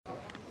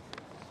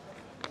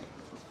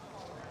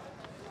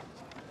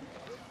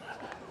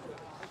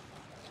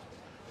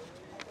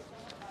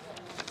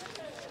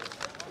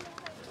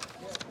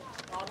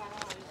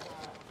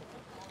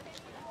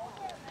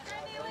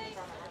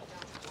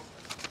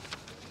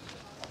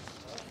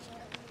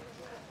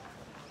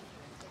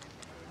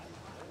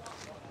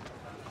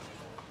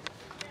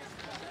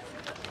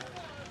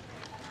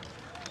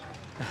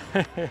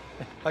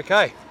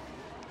Okay,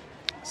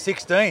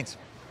 16s.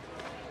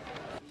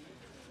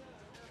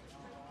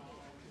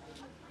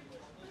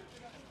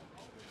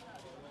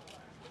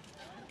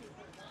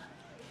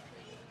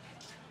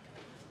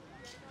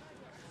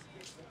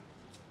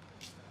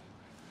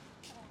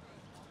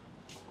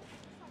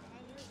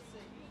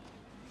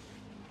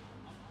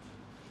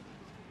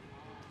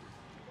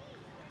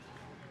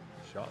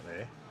 Shot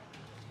there.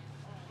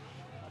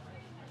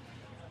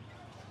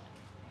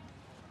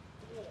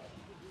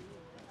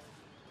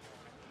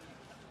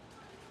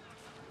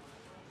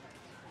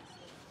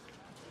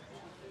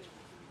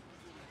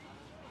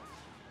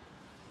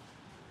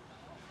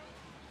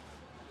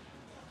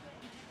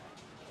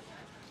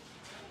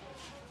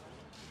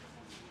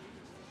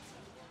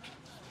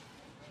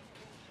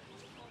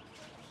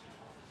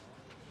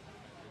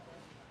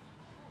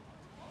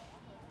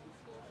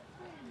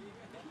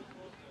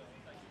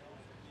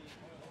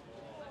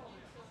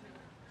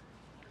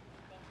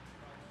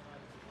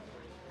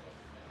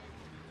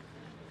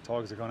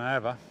 Tigers have gone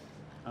over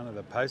under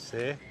the post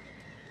there.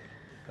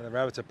 So the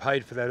Rabbits have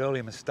paid for that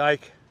earlier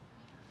mistake.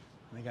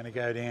 And they're going to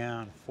go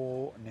down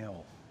 4-0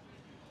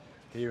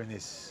 here in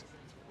this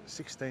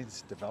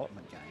 16th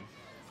development game.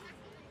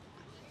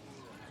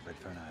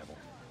 Redfern Oval.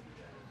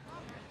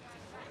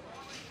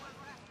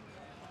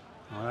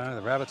 Oh,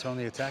 the Rabbits are on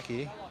the attack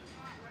here.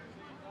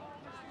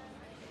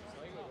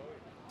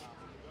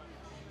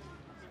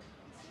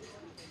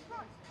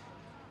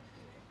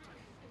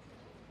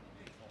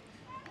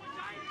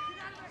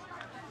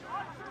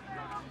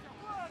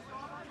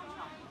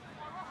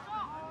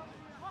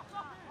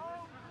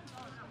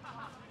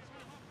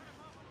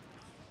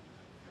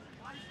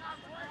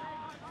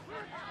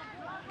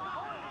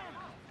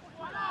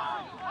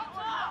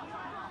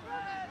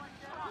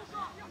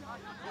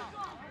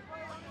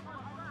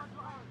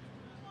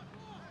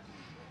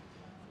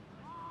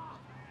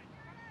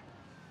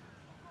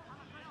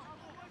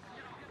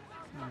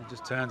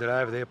 Just turned it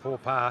over there, poor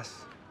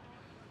pass.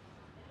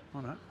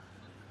 Oh no,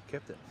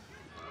 kept it.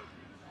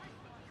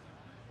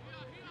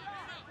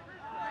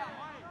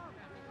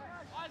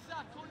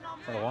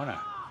 What do I know?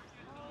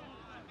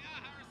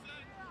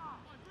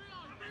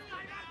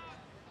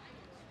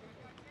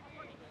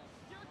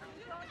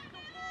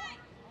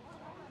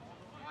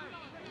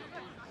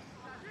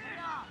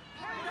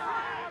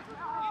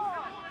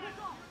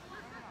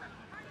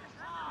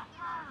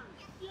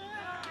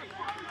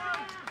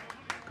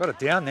 Got it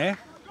down there.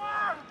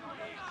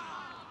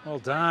 Well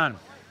done.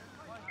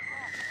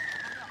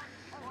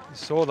 You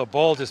saw the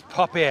ball just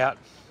pop out.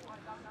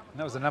 And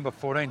that was the number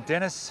 14,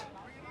 Dennis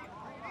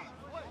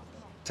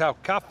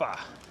Taukafa. I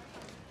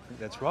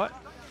think that's right.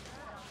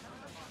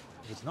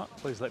 If it's not,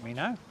 please let me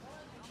know.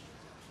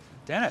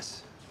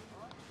 Dennis.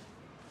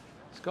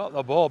 He's got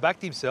the ball,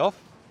 backed himself.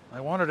 They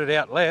wanted it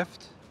out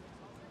left.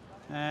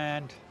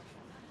 And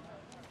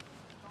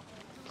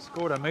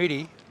scored a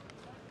meaty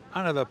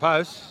under the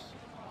post.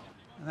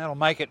 And that'll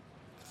make it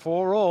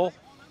 4-all.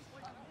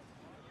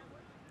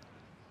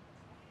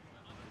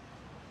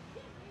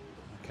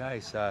 Okay,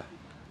 so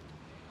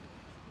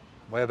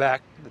we're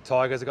back. The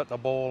Tigers have got the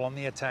ball on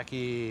the attack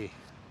here.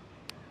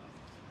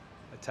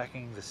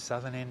 Attacking the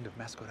southern end of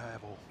Mascot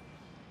Oval.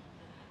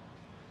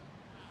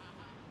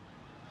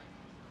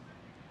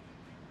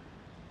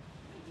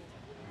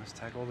 Nice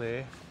tackle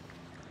there.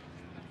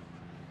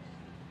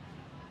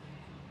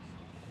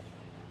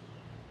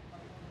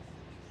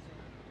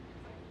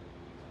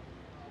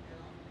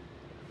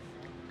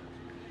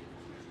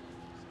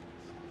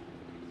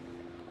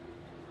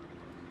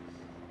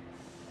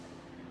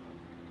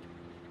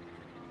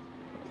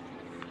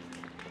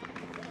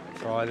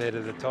 Try there to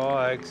the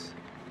Tigers.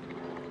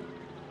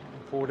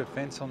 Poor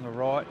defence on the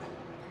right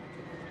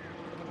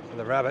for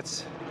the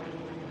Rabbits.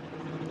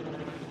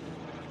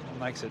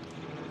 Makes it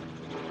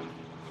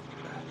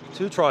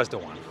 2 tries to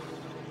 1.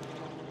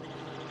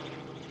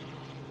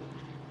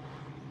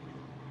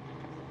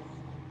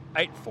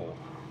 (8-4)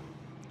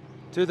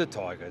 to the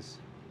Tigers.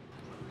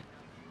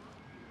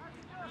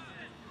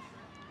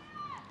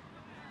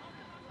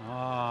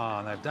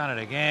 Oh, they've done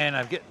it again.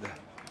 They've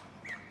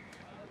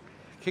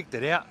kicked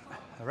it out.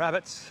 The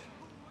Rabbits,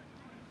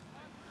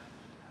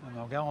 and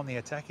they'll go on the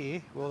attack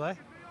here, will they?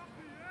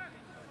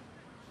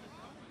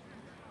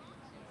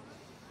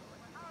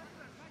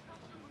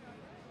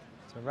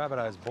 It's a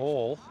Rabbitohs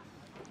ball.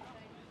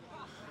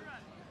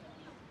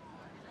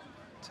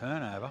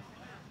 Turnover.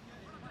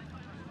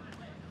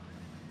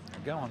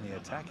 They'll go on the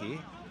attack here.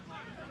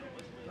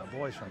 The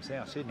boys from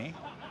South Sydney.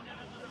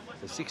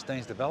 The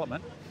 16s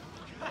development.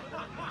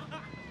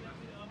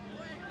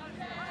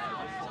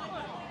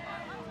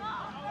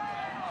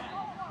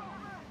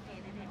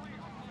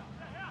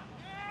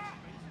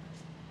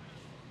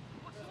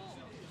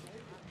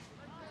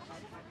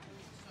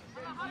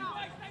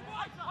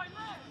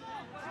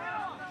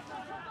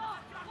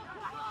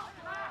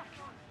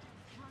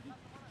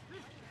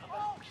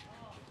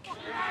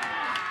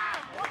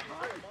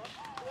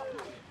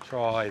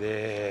 Try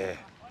there.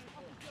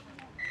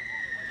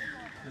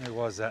 Who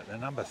was that? The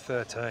number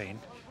 13.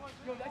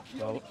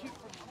 Well,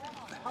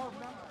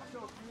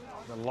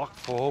 The lock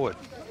forward.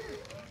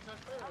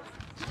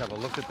 Let's have a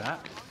look at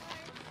that.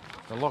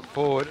 The lock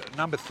forward,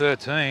 number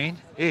 13,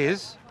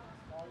 is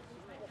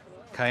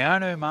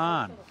Keanu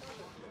Man.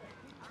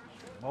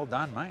 Well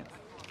done, mate.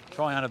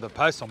 Try under the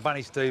post on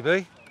Bunnies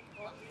TV.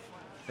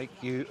 Thank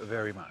you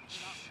very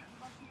much.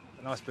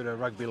 A nice bit of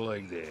rugby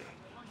league there.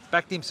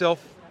 Backed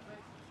himself,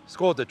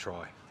 scored the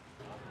try.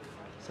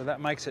 So that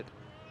makes it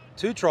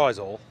 2 tries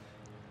all,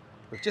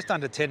 with just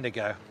under 10 to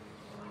go.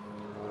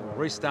 We'll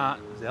restart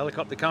as the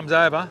helicopter comes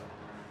over.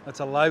 That's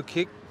a low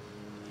kick.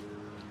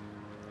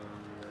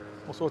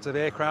 All sorts of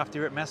aircraft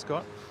here at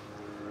Mascot.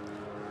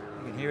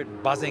 You can hear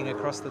it buzzing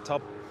across the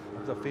top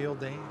of the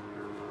field there.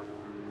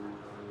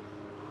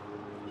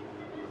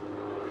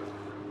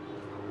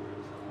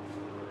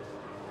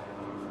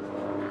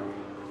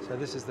 So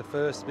this is the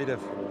first bit of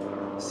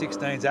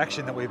 16s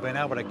action that we've been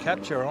able to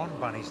capture on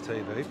Bunnies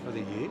TV for the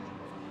year.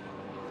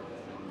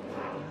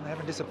 And they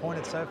haven't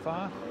disappointed so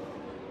far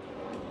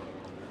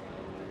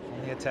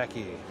on the attack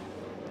here.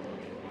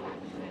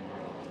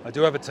 I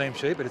do have a team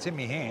sheet, but it's in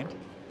my hand.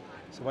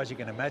 So as you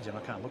can imagine, I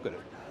can't look at it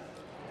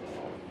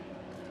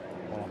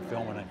while I'm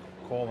filming and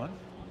calling.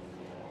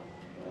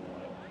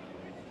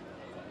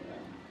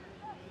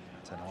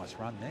 That's a nice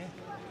run there.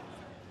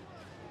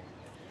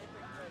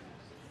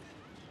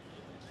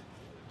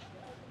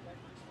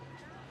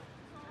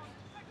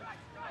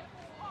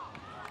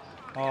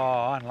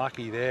 Oh,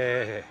 unlucky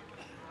there.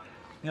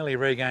 Nearly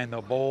regained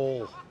the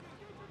ball.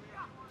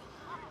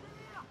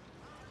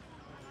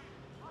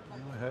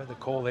 I heard the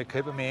call there,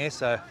 keeping me here,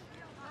 so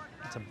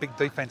it's a big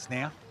defence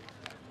now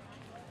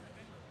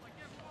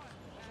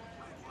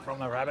from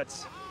the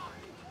Rabbits.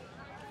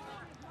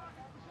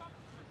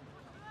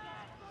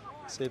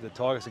 See if the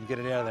Tigers can get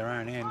it out of their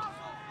own end.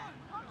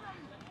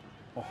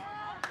 Oh,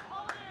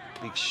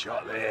 big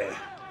shot there.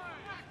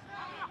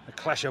 A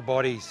clash of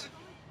bodies.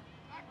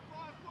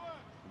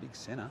 Big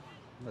centre,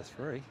 number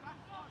 3. And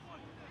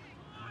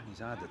he's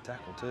hard to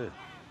tackle too.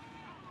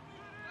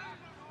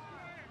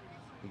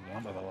 Big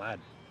lump of a lad.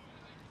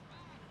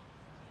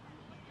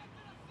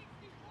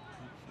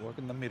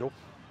 Working the middle,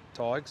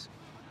 Tigers.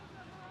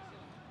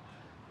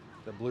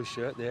 The blue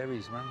shirt there,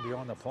 he's run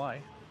behind the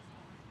play.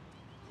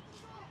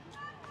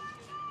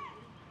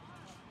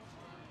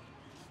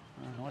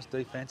 Oh, nice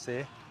defence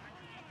there.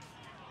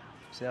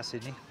 South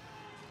Sydney.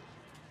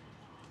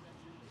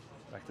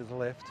 Back to the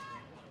left.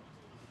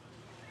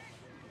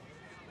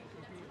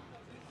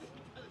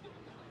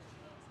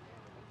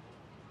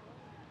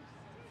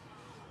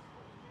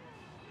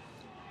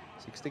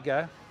 Six to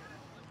go.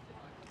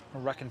 A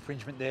ruck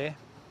infringement there.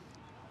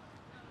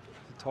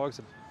 The Tigers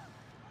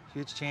a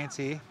huge chance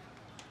here.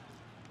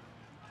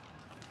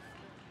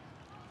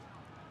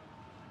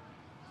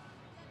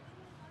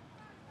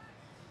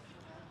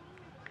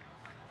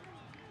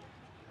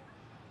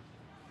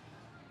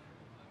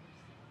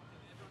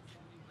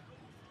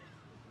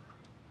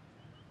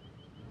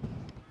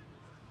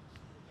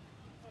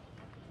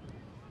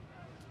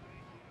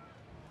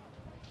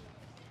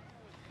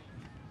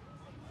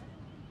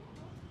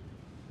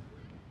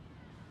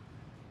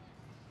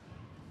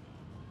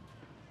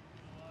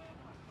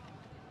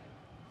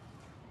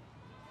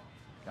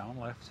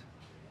 Going left.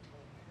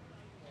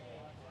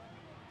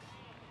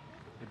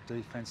 Good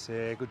defence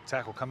there, good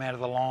tackle, come out of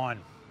the line.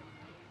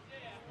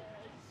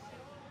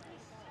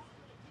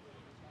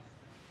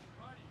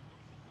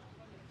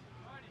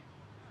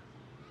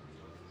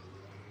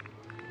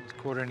 He's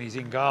caught in, he's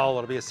in goal,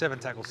 it'll be a 7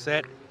 tackle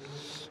set.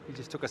 He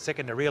just took a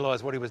second to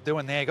realise what he was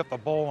doing there, got the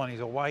ball and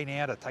he's away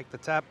now to take the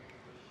tap.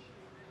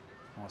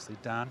 Nicely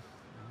done,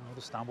 a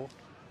little stumble.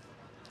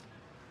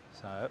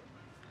 So,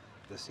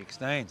 the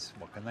 16s,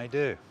 what can they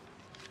do?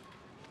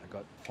 They've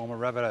got former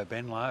Rabbitoh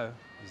Ben Lowe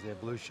is their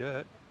blue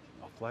shirt.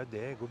 Offload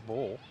there, good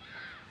ball.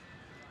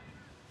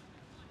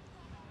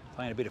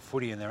 Playing a bit of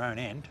footy in their own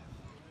end.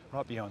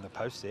 Right behind the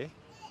post there.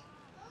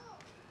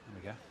 There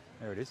we go,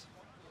 there it is.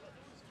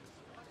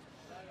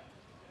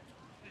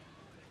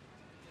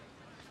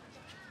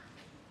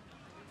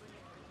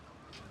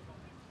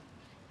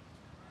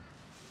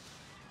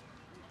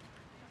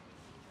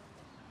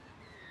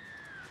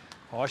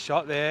 High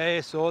shot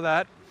there, saw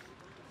that.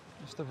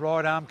 Just the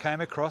right arm came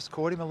across,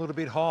 caught him a little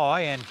bit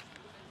high, and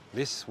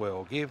this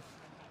will give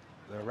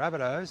the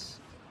Rabbitohs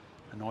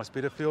a nice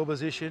bit of field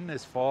position.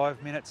 There's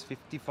 5 minutes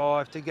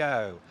 55 to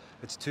go.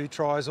 It's 2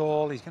 tries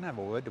all. He's going to have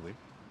a word to him.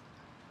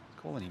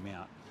 He's calling him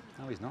out.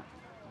 No, he's not.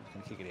 He's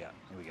going to kick it out.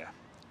 Here we go.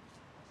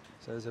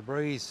 So there's a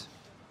breeze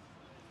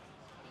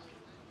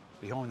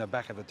behind the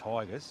back of the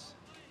Tigers.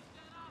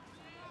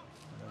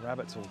 The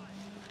Rabbits will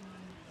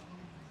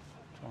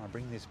try and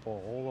bring this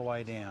ball all the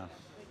way down.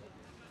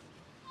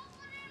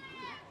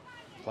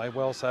 Played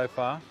well so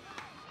far.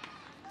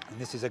 And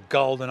this is a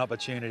golden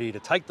opportunity to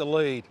take the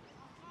lead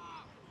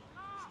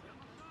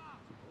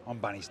on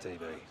Bunnies TV.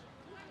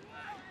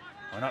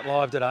 We're not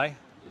live today.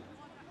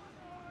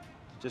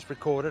 Just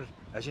recorded,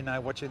 as you know,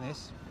 watching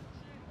this.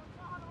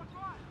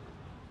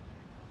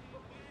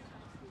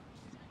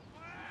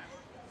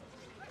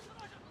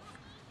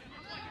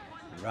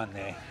 Run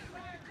there.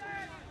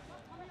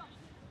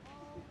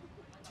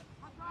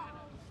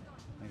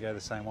 go the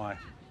same way.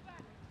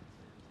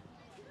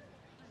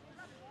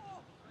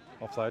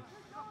 Offload.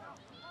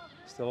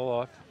 Still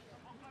alive.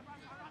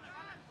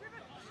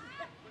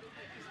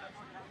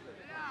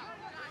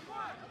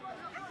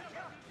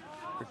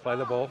 Replay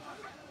the ball.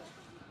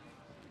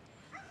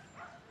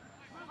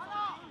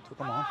 Took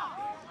him on.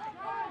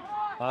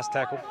 Last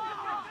tackle.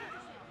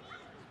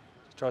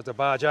 Tries to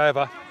barge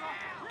over.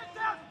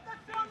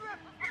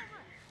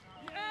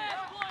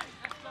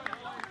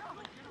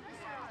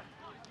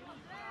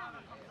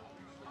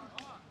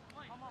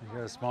 He's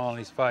got a smile on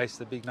his face.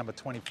 The big number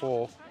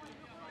 24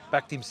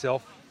 backed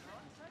himself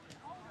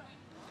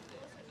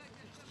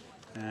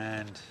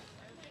and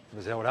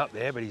was held up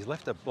there, but he's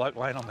left a bloke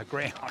laying on the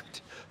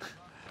ground.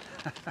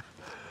 Well,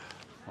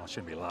 I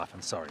shouldn't be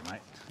laughing. Sorry,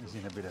 mate. He's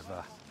in a bit of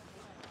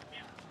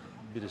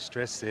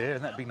stress there,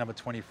 and that big number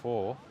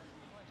 24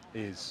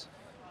 is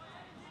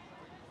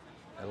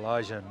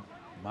Elijah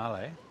Male.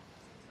 I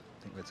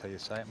think that's how you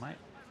say it, mate.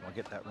 If I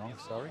get that wrong,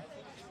 sorry.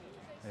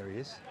 There he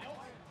is.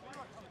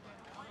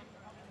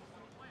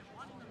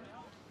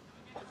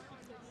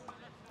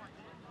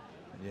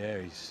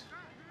 Yeah, he's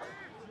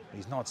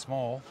not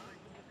small.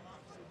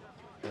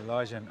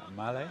 Elijah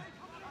Male,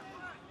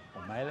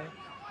 or Mele.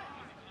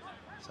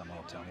 Someone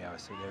will tell me how I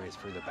see. There he is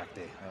through the back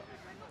there. Oh.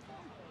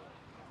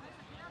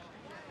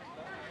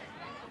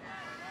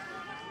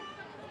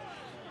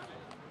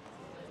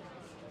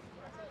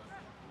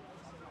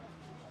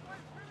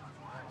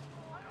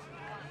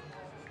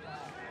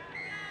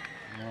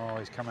 Oh,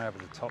 he's coming over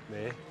the top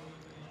there.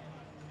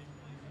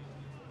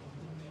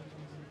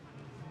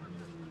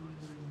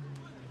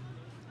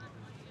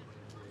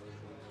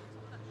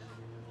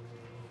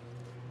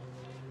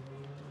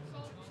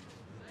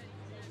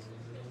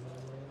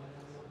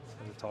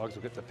 The Tigers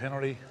will get the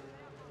penalty.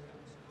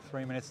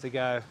 3 minutes to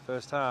go,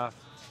 first half.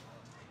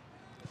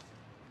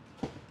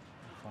 Fine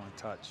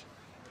touch.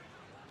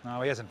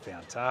 No, he hasn't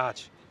found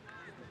touch.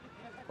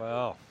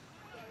 Well,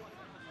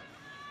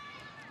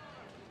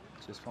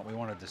 just what we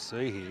wanted to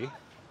see here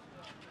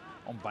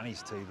on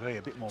Bunnies TV,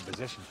 a bit more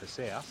possession for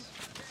South.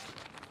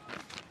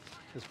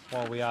 Just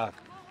while we are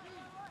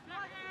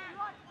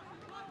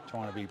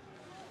trying to be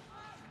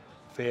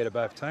fair to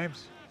both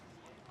teams,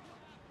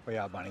 we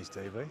are Bunnies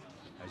TV,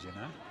 as you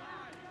know.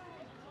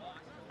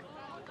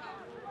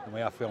 And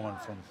we are filming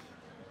from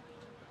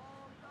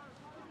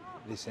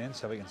this end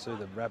so we can see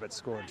the Rabbits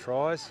scoring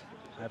tries.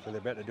 Hopefully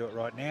they're about to do it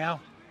right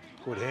now.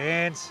 Good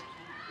hands.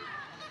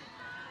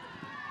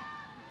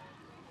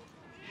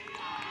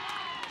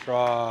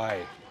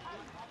 Try.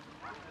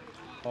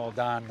 Well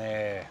done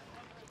there.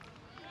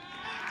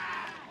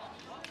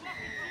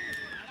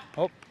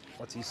 Oh,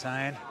 what's he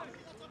saying?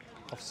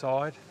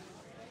 Offside.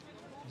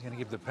 He's going to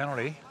give the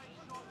penalty.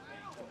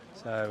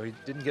 So he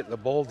didn't get the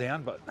ball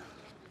down, but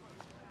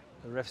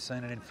the ref's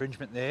seen an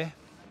infringement there.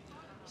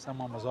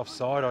 Someone was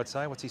offside, I'd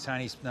say. What's he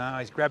saying? He's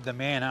grabbed the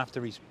man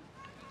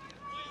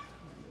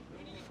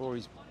before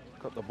he's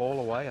got the ball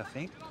away, I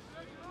think.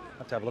 I'll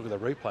have to have a look at the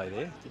replay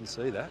there. Didn't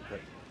see that, but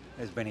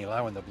there's Benny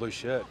Lowe in the blue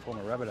shirt,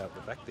 former Rabbitoh at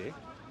the back there.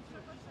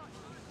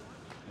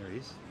 There he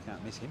is.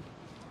 Can't miss him.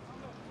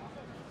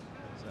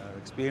 So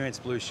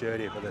experienced blue shirt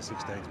here for the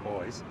 16s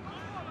boys.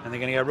 And they're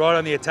going to go right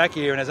on the attack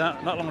here, and there's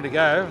not long to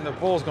go, and the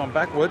ball's gone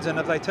backwards, and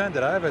have they turned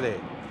it over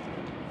there?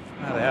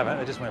 No, they haven't.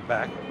 They just went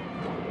back.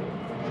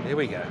 Here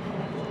we go.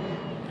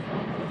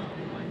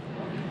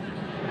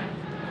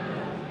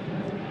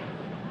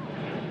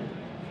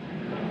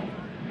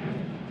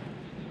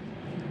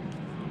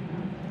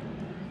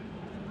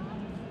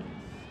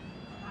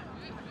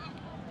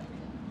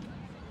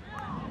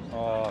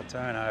 Oh,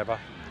 turnover.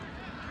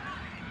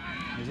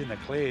 He's in the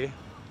clear.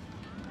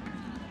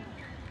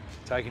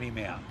 Taking him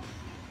out.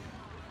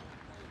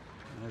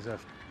 There's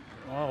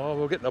well,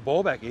 we'll get the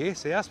ball back here,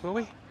 South, will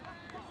we?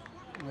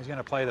 He's going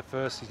to play the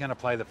first. He's going to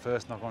play the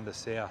first knock on to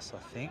South, I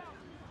think.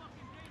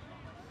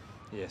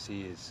 Yes,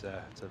 he is.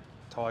 It's a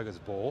Tigers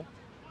ball.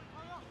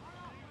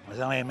 There's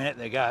only a minute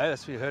to go.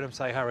 That's what you heard him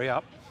say. Hurry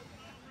up.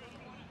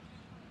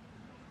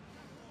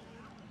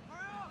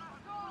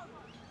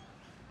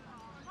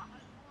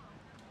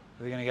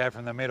 They're going to go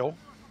from the middle.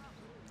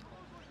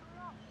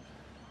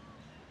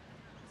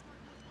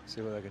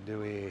 See what they can do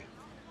here.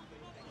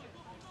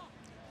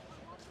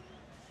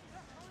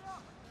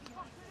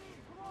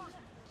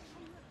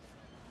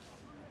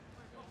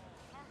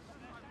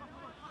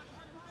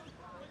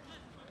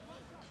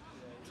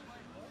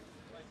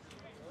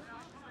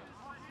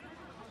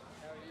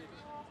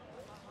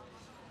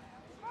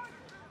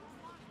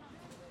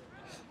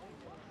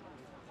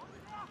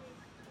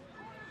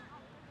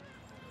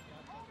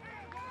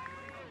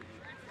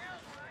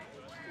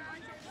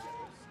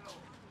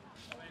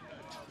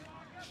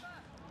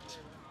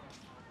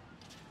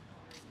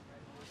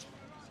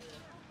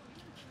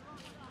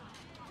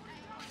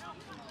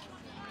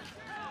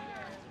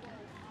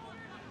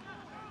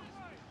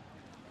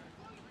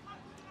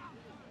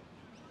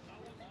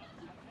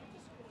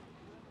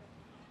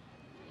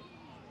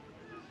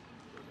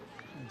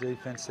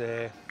 Defense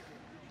there.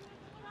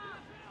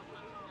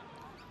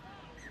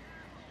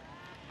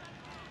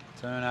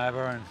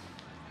 Turnover, and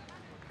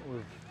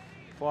with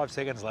 5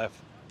 seconds left.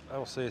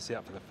 That'll see us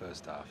out for the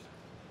first half.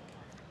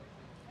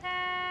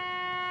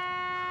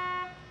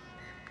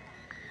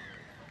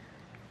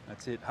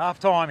 That's it. Half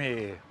time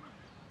here.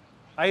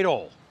 8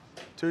 all.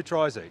 2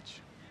 tries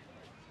each.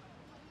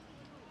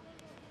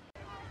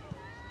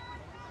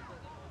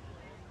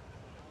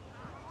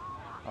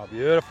 Oh,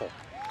 beautiful.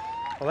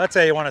 Well, that's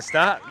how you want to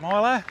start,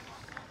 Milo.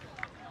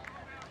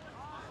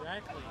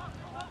 Exactly.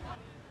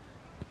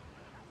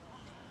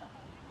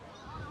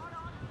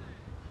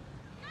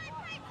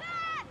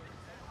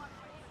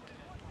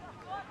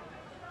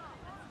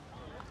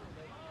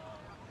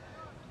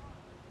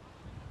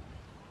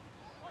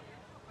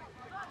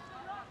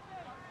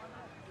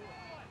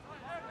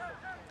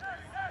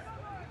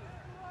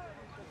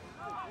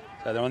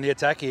 So they're on the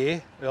attack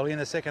here, early in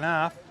the second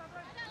half.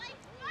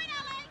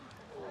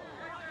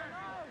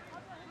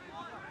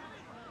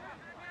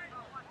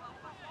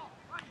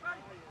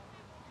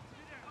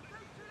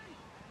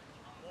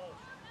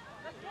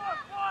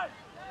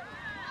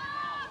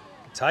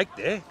 Take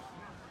there.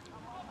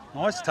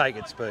 Nice take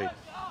at speed.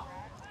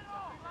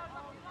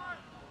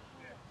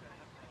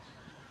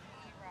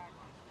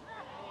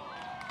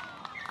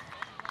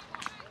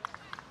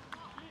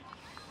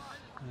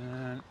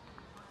 And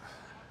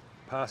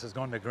pass has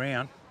gone to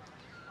ground,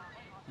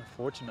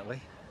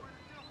 unfortunately.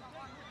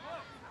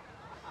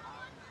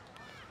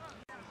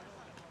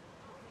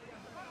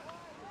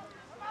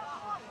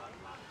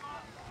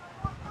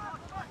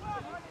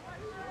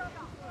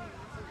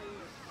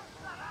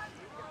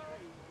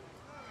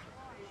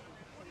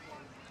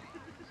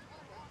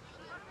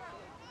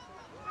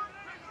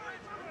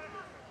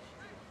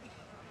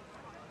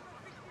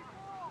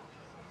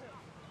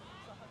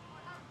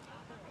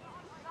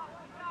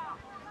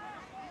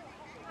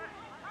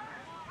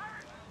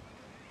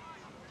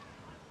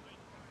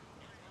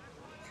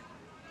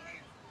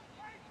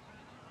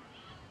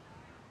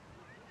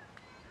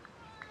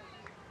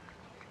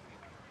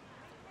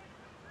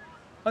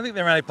 I think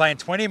they're only playing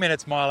 20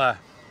 minutes, Milo.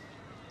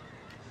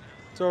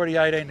 It's already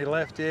 18 to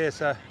left, yeah,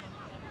 so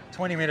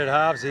 20-minute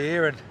halves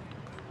here, and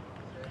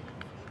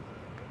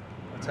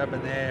what's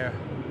happened there?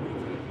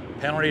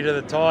 Penalty to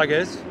the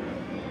Tigers.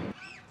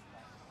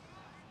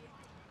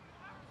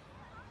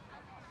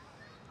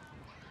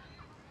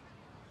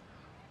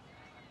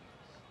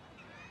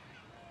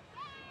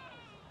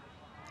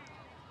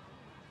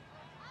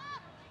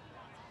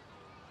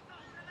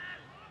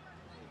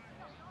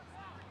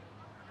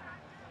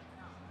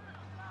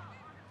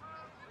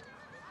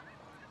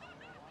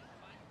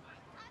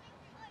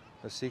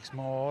 The 6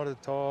 more to the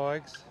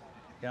Tigers.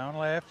 Going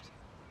left.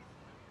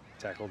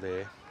 Tackle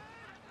there.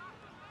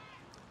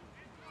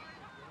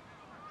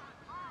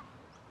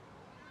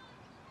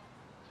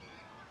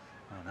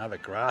 Oh, another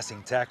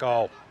grassing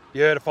tackle.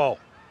 Beautiful.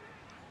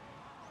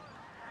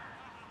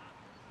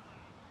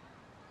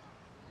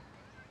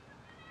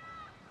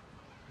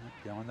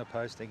 Behind the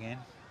post again.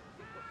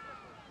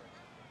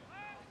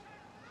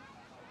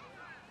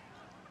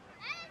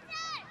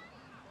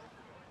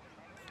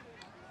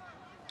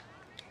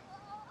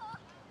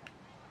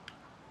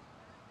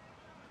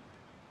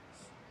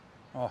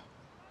 Oh.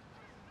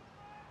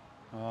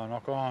 Oh,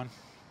 knock on.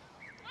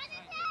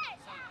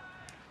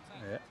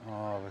 Yeah.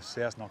 Oh, the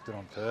South knocked it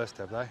on first,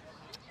 have they? I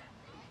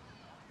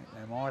think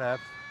they might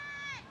have.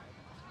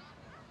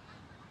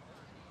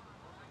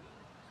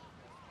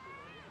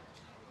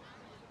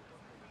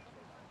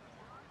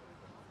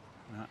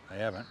 No, they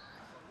haven't.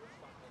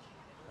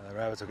 The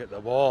Rabbits will get the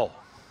ball.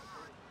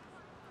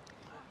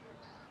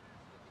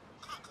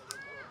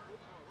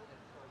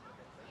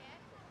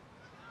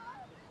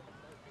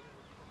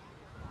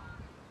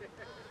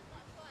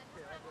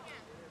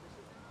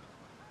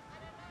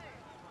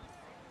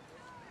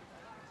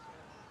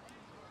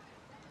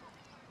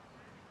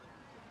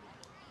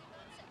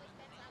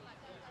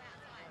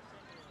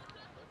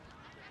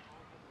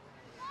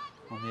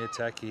 On the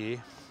attack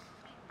here.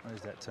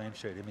 Where's that team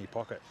sheet? In my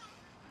pocket.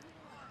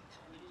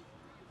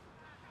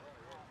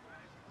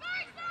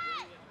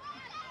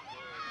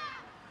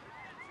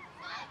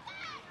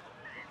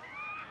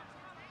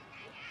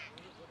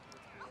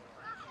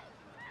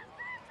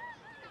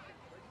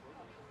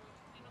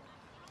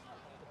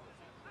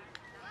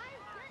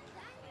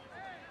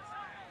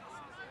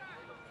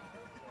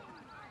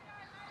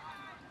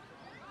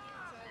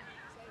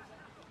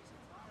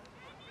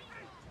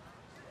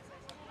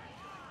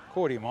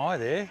 Caught him eye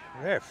there,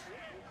 ref.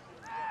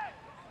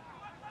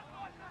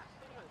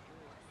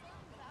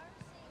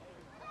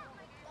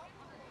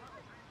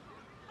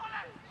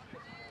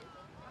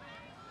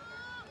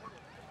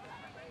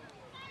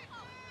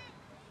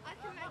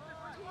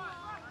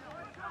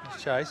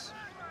 Nice chase.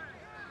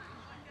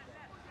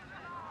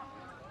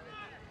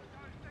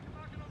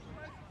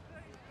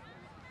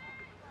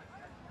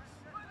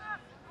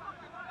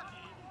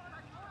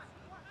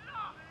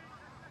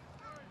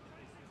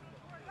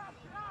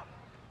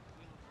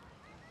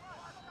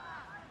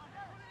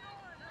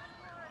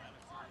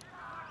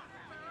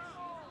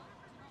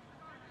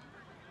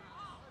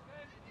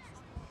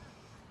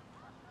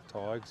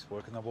 Tigers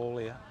working the ball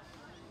here.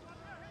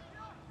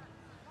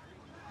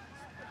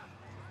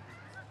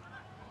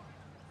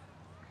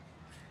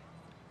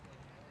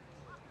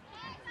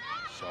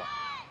 shot.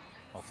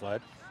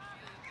 Offload.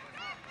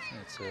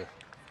 It's a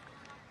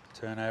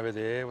turnover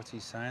there. What's he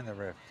saying, the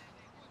ref?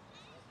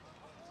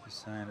 He's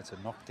saying it's a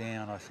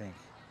knockdown, I think.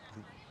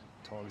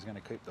 Tiger's going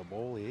to keep the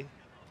ball here.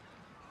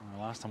 And the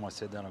last time I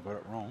said that, I got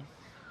it wrong.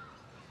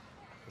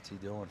 What's he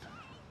doing?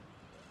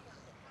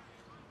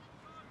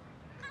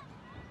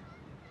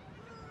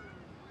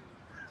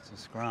 It's a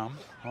scrum.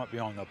 Might be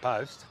on the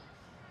post.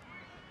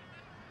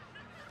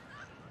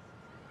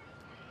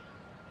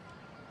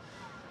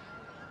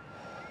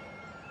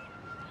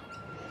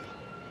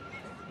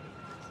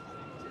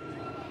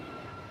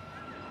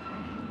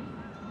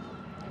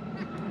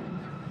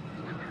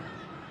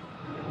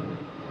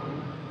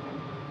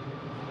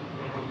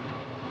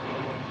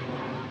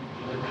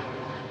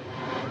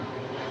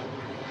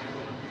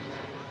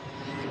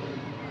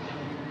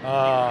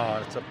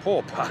 Oh, it's a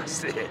poor pass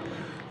there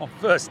on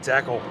first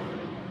tackle.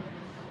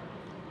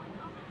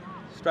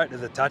 Straight to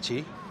the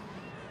touchy.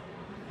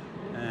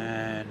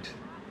 And,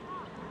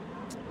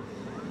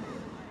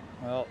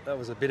 well, that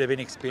was a bit of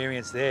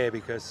inexperience there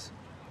because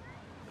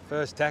the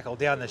first tackle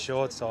down the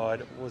short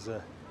side was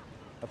a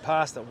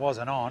pass that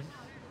wasn't on,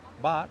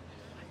 but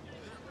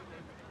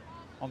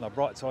on the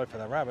bright side for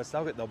the Rabbits,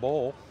 they'll get the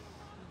ball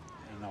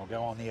and they'll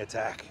go on the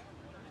attack.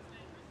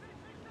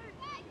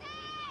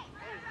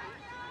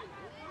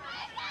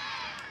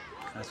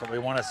 That's what we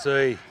want to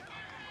see.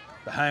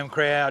 The home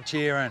crowd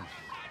cheering,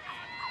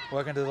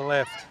 working to the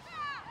left.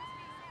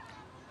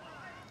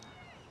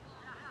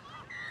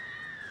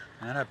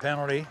 And a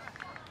penalty.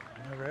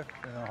 And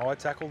a high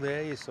tackle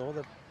there. You saw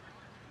the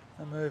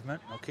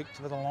movement. A kick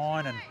to the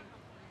line and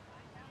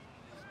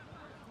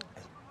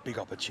big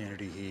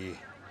opportunity here.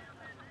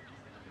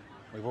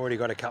 We've already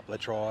got a couple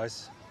of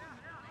tries.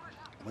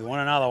 We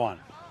want another one.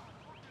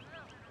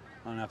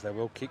 I don't know if they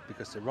will kick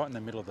because they're right in the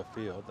middle of the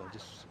field. They're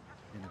just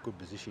in a good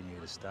position here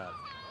to start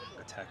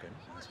attacking.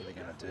 That's what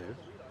they're going to do.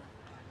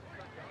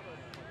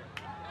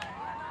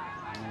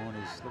 And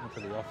he's looking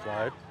for the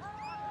offload.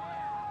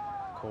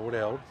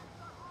 Cordell.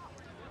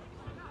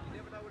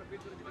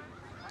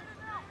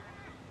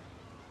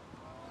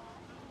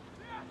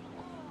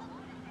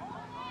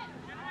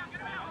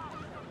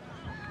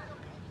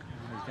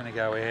 He's going to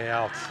go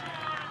out.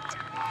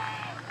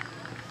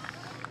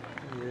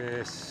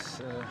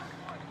 Yes.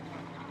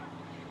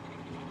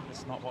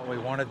 That's not what we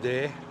wanted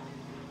there.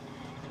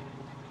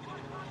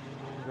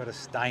 We've got to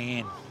stay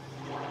in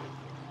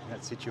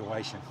that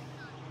situation.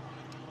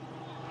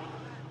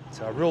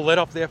 So a real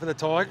let-off there for the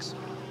Tigers.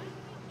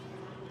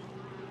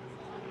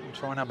 And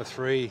try number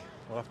 3,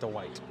 we'll have to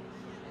wait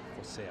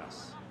for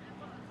South.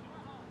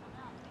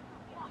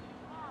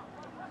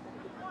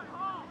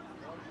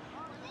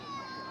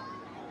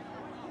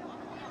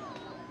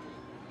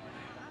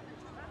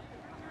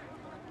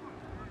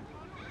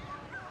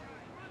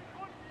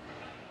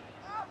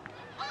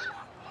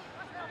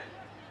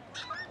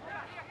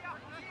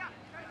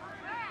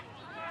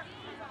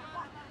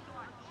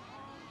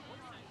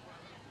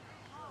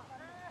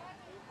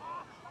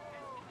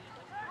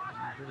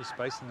 A bit of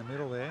space in the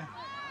middle there.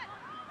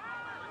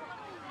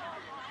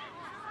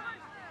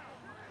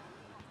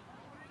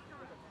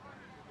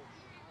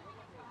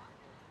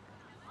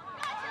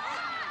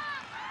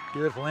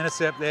 Beautiful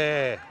intercept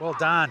there. Well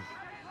done.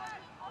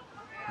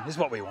 And this is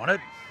what we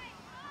wanted.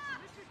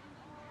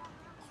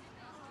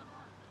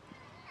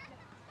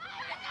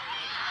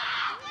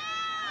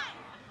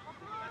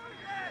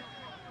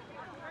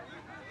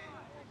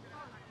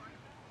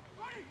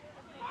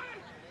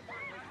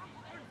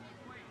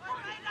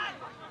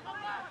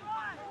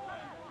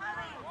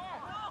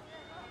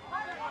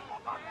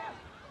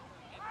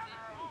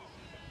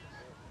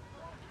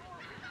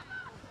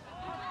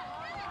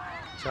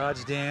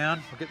 Charge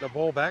down, we'll get the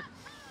ball back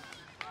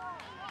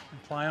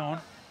and play on.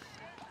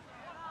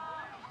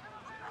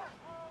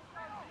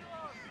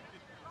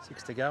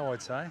 6 to go,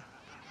 I'd say.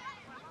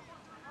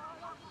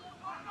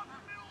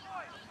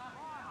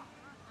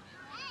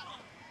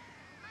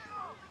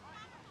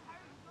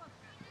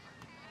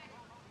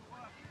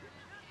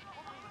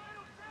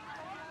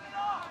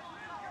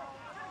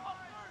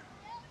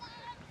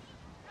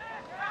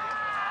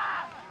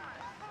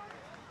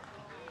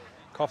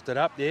 Coughed it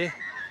up there.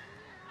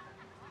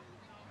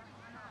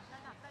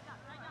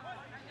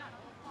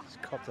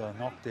 Copped a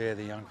knock there,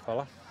 the young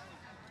fella.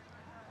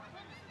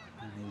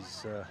 And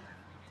he's, yeah,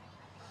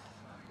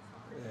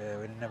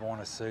 we never want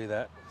to see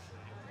that.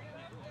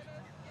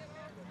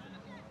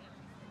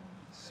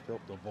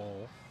 Spilt the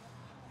ball.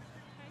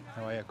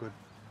 Oh yeah, good.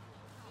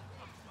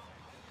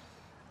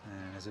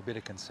 And there's a bit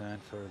of concern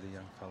for the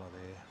young fella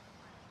there.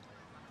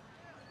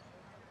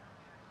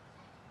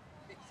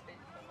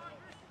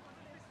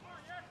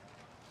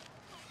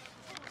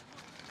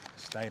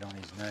 Stayed on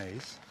his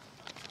knees.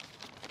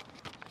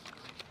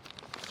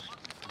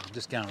 I'm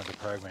just going to the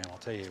program, I'll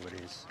tell you who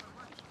it is.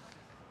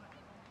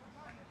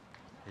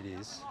 It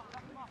is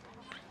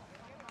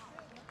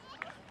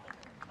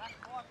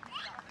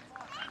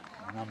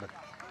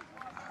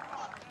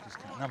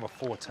number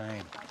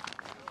 14.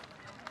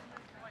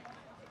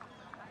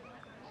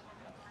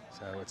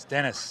 So it's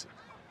Dennis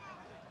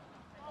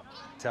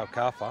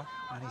Talkafa.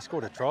 And he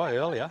scored a try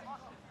earlier,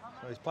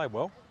 so he's played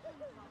well.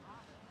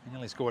 He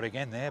nearly scored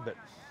again there, but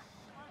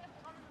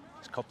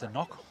just copped a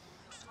knock,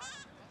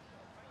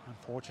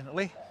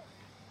 unfortunately.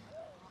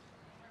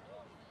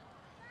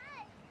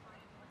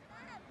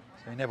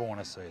 So you never want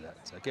to see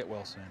that. So get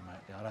well soon,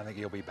 mate. I don't think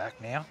he'll be back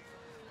now.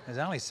 There's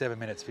only 7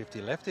 minutes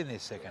 50 left in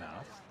this second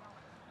half.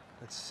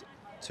 It's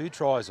 2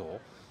 tries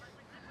all,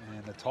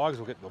 and the Tigers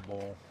will get the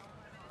ball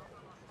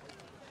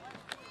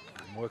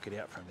and work it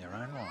out from their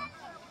own line.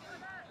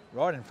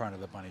 Right in front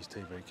of the Bunnies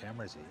TV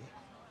cameras here.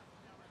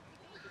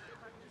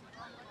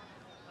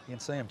 You can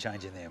see them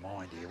changing their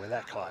mind here. We're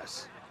that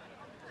close.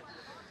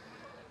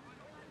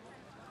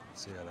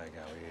 Let's see how they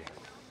go here.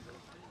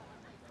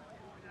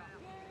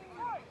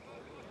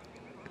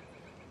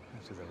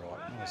 To the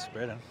right, they're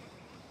spreading.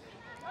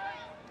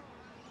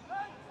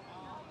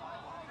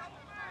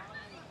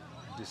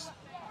 Just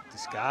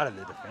discarded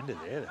the defender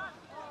there, the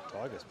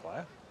Tigers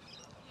player.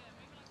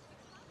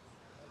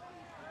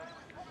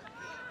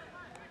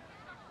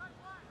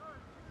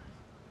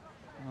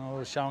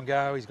 Oh, show and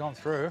go, he's gone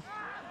through.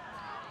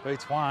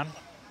 Beats one.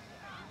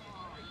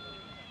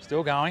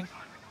 Still going.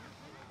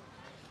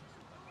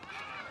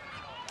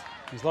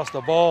 He's lost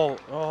the ball.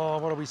 Oh,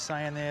 what are we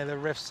saying there? The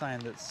ref's saying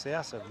that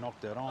South have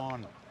knocked it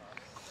on.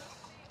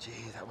 Gee,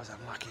 that was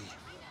unlucky.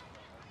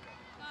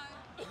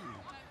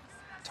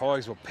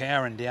 Tigers were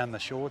powering down the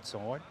short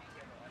side.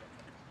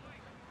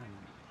 And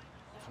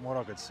from what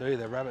I could see,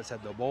 the Rabbits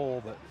had the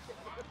ball, but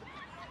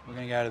we're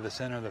going to go to the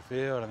centre of the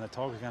field and the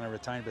Tigers are going to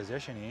retain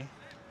possession here.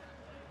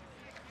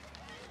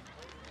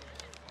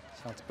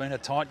 So it's been a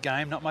tight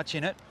game, not much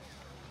in it.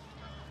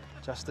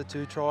 Just the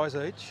 2 tries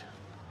each.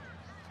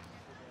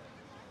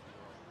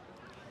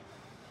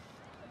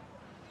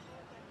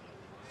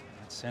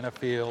 At centre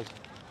field.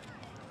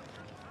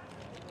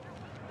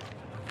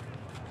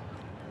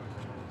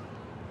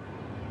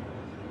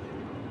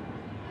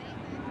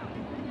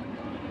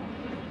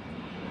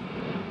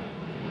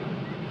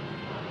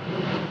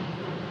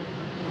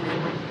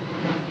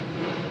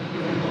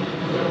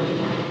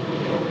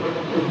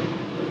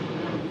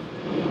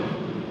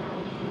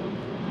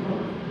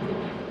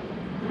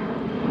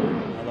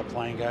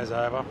 Goes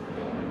over.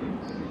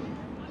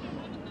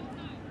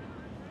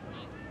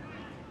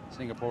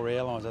 Singapore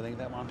Airlines, I think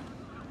that one.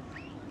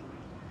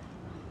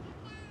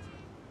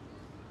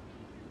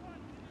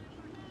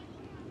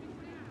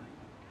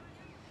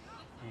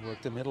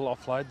 Work the middle,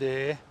 offload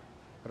there.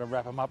 Got to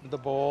wrap them up with the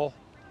ball.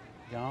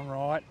 Going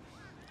right.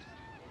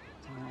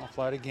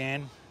 Offload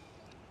again.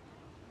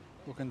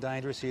 Looking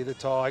dangerous here, the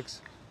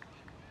Tigers.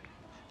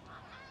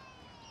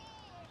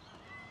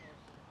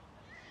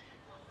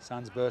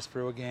 Suns burst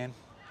through again.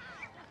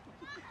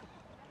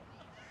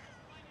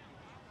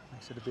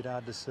 Makes it a bit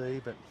hard to see,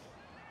 but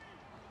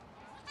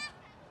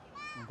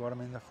we've got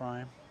him in the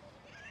frame.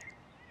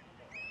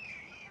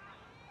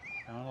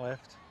 Going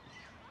left.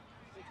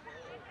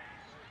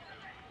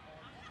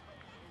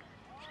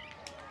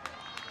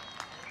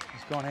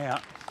 He's gone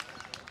out.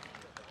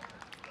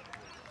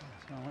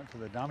 So I went for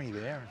the dummy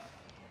there.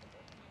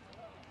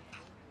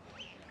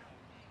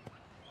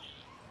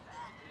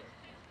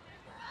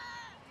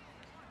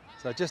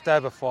 So just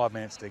over 5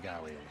 minutes to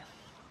go here.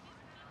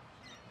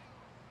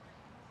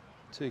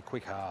 2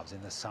 quick halves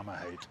in the summer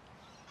heat.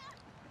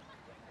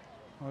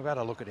 We've had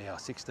a look at our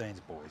 16s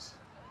boys,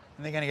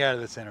 and they're going to go to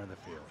the centre of the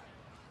field.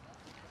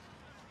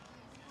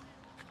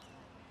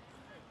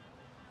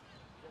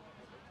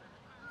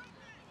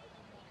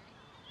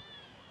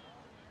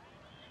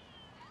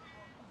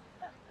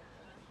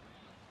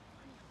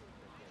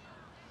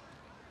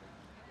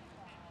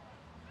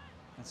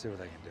 Let's see what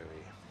they can do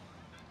here.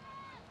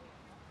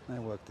 They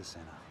work the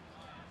centre.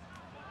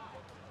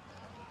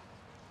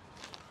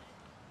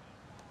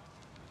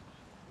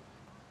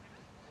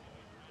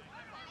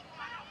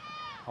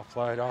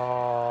 Offload,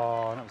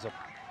 oh, that was a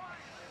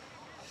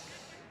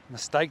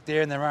mistake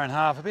there in their own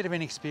half. A bit of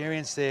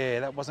inexperience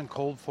there. That wasn't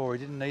called for. He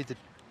didn't need to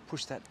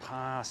push that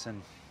pass,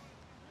 and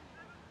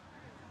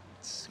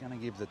it's going to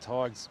give the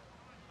Tigers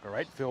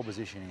great field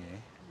position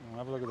here. We'll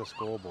have a look at the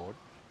scoreboard.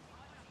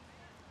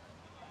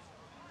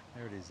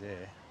 There it is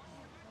there.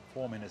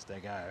 4 minutes to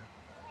go.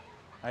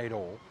 8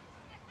 all.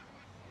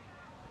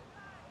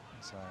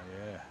 So,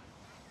 yeah.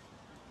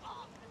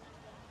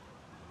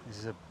 This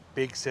is a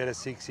big set of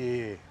 6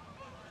 here.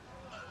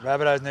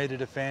 Rabbitohs need to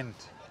defend.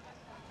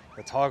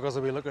 The Tigers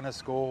will be looking to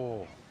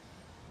score.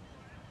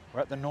 We're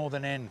at the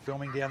northern end,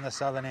 filming down the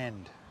southern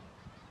end.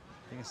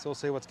 You can still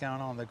see what's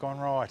going on. They've gone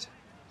right.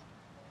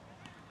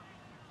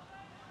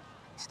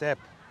 Step.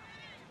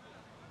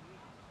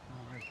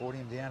 Oh, they brought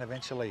him down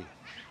eventually.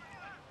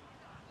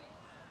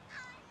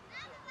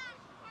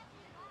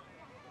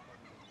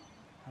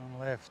 On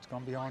left,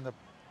 gone behind the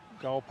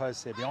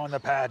goalpost there, behind the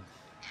pad.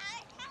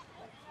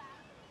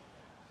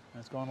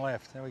 It's gone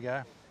left. There we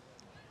go.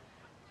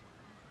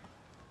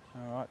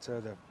 All right, so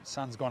the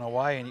sun's gone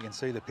away and you can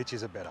see the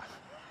pitches are better.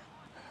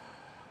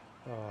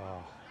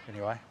 Oh,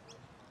 anyway.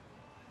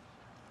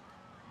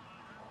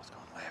 It's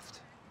gone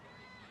left.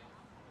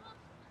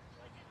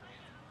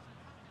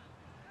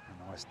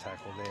 A nice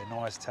tackle there,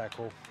 nice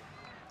tackle.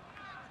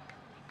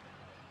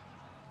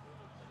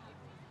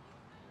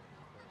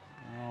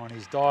 And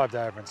he's dived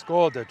over and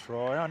scored the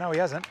try. Oh, no, he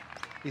hasn't.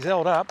 He's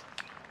held up.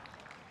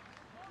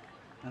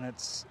 And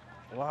it's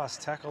the last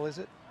tackle, is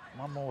it?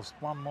 One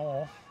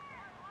more.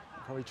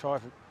 Probably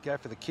go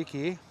for the kick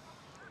here.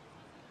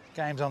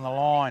 Game's on the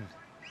line.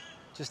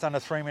 Just under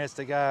 3 minutes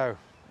to go.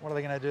 What are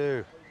they going to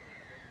do?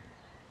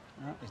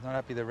 No, he's not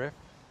happy, the ref,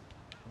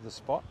 with the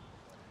spot.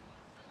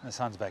 And the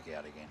sun's back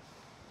out again.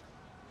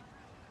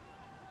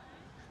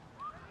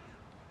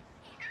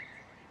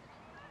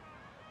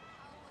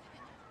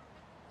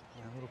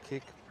 A little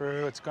kick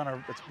through. It's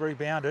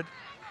rebounded.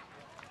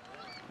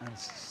 And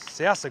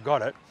South have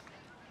got it.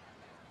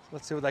 So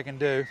let's see what they can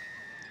do.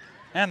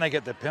 And they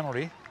get the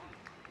penalty.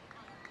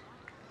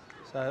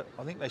 So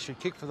I think they should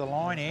kick for the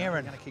line here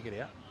and going to kick it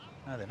out.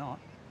 No, they're not.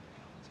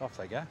 So off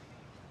they go.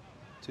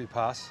 2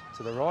 pass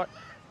to the right.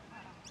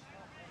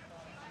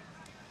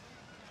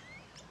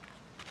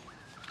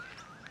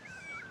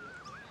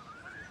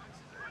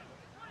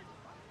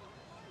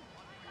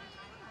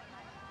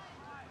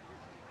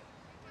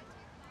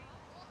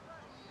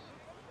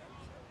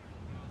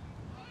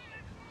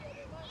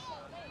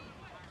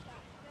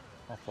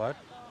 Offload.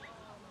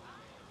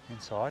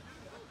 Inside.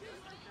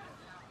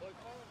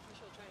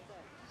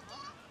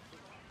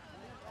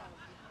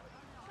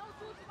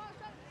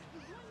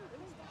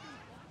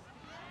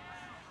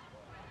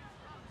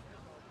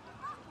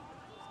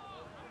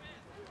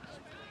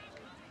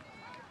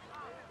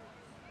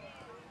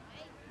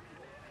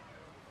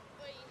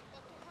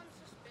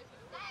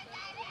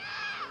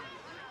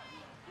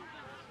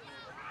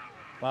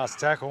 Last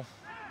tackle.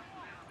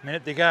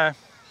 Minute to go.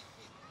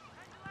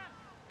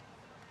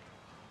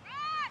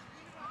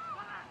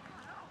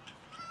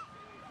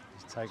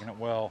 He's taking it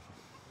well.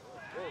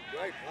 Oh,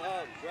 great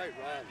run, great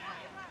run.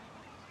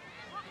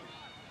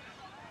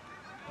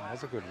 That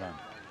was a good run.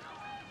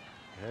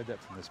 You heard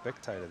that from the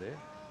spectator there.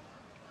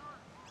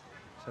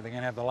 So they're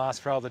going to have the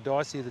last throw of the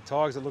dice here, the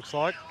Tigers, it looks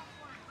like.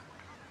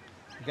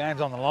 The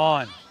game's on the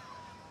line.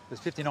 There's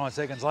 59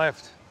 seconds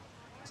left.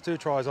 It's 2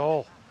 tries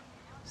all.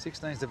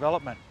 16s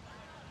development.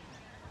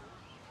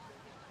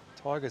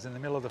 Tigers in the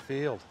middle of the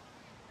field.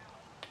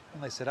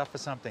 And they set up for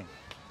something.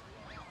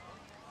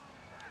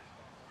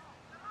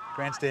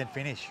 Grandstand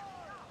finish.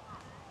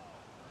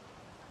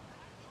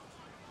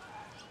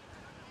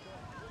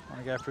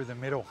 Want to go through the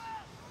middle.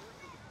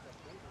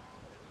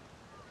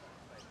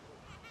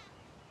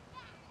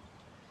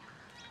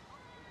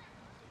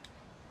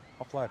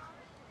 Offload.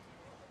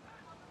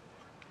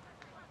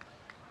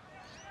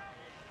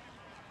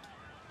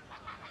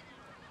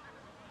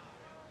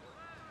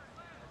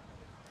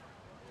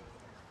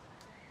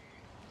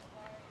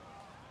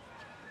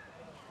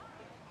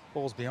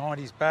 Ball's behind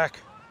his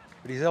back,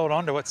 but he's held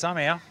onto it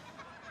somehow.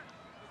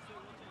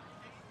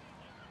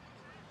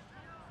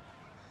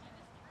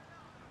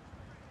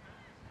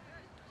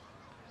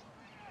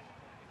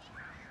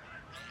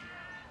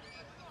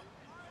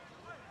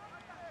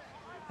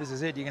 This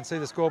is it. You can see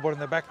the scoreboard in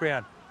the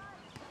background.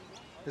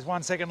 There's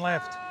 1 second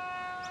left.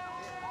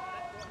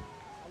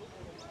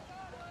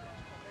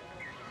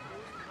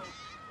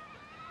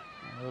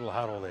 A little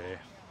huddle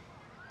there.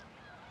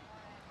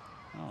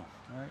 Oh,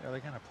 are they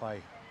going to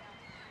play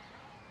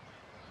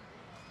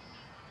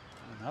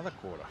another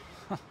quarter?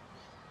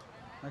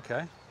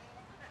 Okay.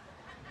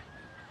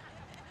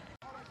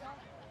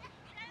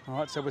 All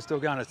right, so we're still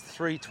going at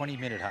 3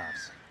 20-minute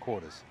halves,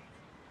 quarters.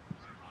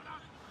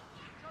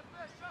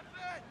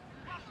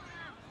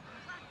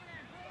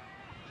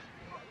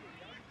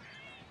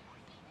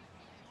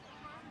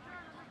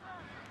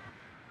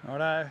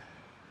 Righto.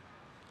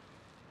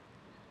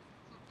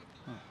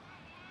 Oh.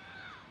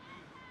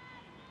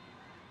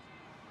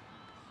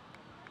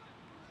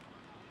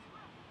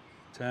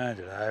 Turned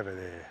it over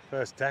there.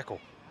 First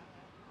tackle.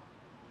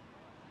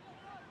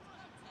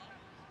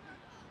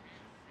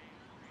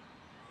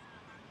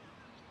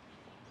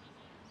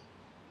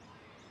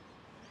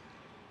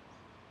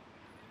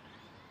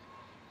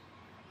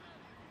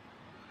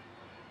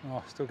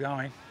 Oh, still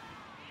going.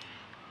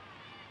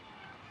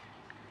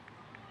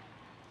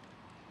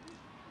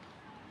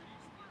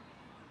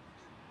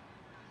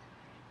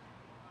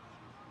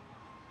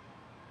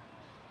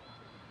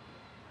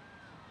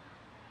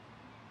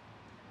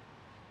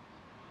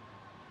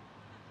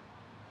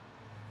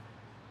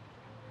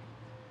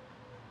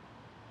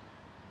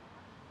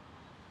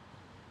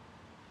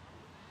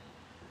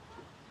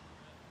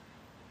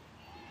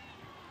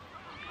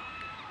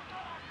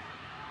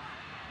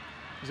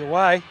 He's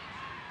away.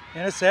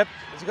 Intercept.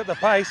 He's got the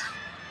pace.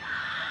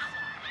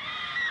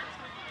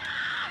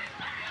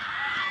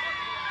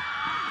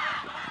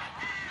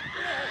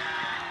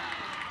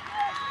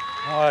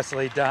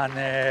 Nicely done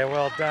there.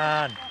 Well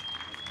done.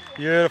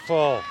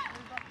 Beautiful.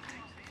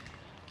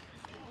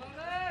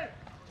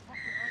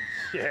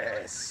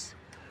 Yes.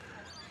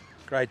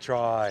 Great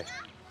try.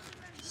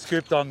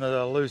 Scooped on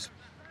the loose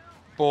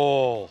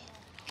ball.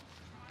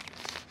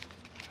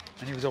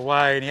 And he was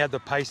away and he had the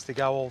pace to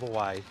go all the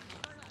way.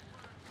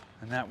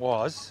 And that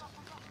was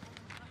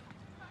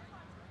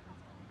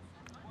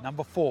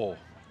number 4,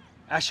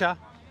 Asher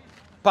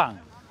Bung.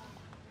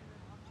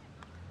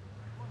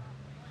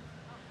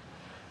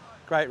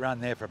 Great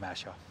run there from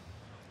Asher.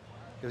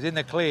 He was in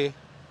the clear,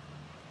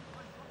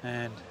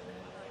 and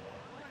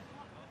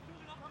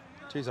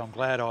geez, I'm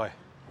glad I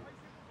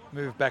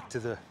moved back to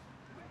the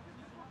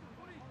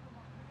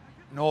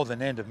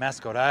northern end of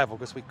Mascot Oval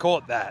because we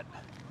caught that.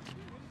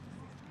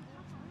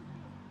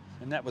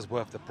 And that was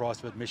worth the price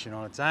of admission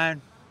on its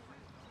own.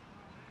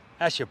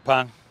 Asher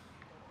Pung,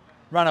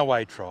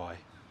 runaway try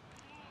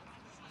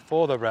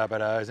for the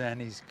Rabbitohs, and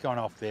he's gone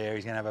off there.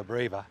 He's going to have a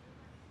breather.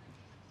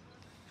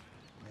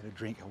 Had a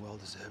drink, a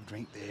well-deserved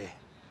drink there.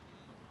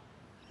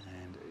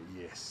 And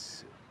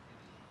yes,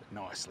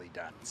 nicely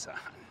done, son.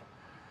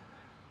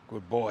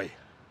 Good boy,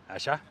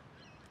 Asher.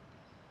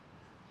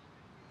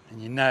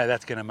 And you know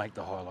that's going to make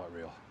the highlight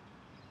reel.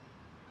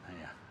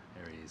 Yeah,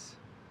 there he is.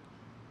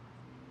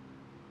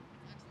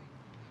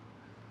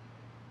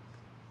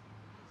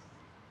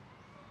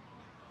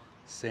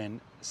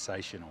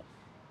 Sensational.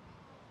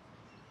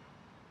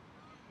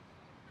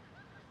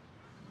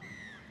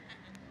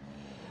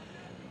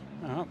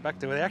 Back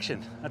to the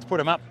action. That's put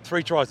him up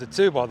 3 tries to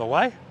 2, by the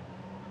way.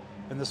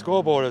 And the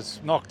scoreboard is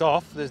knocked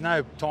off. There's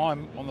no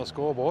time on the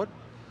scoreboard.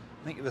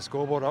 I think the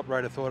scoreboard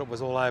operator thought it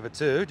was all over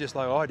 2, just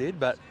like I did,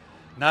 but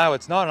no,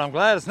 it's not. And I'm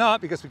glad it's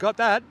not because we got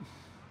that.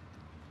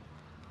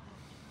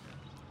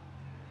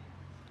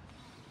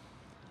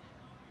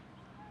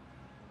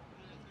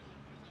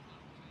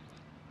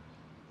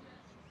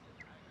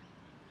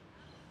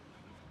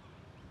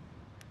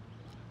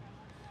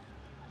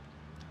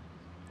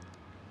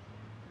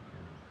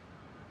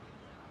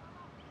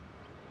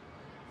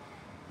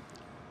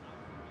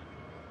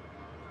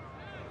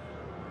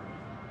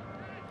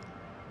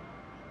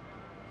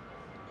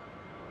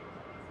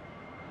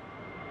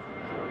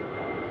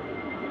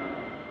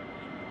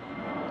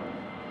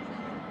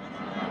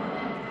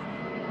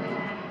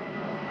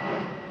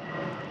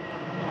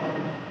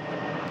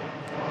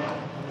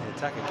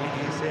 Attack again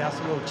here, South,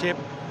 a little chip.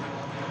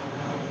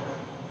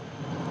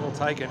 Well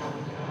taken.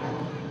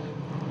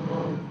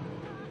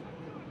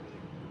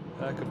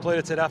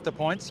 Completed set after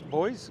points,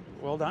 boys.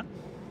 Well done.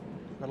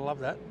 Gotta love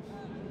that.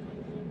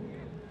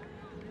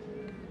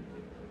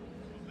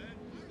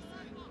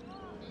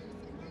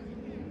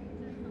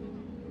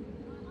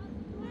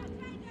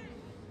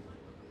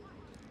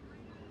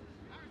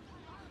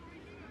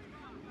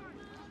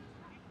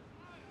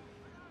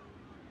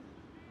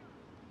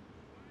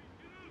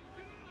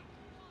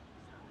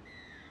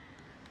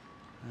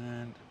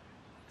 And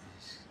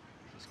he's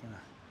just going to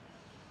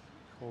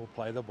call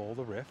play the ball,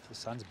 the ref. The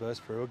sun's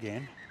burst through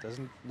again.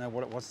 Doesn't know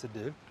what it wants to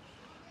do.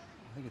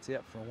 I think it's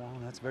out for a while.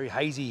 That's very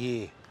hazy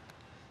here.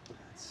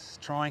 It's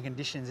trying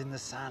conditions in the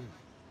sun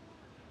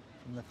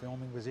from the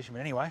filming position. But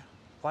anyway,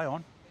 play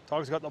on.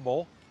 Tigers got the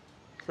ball.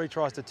 3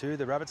 tries to 2.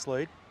 The Rabbits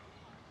lead.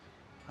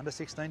 Under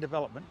 16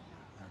 development.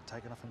 They're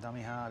taken off from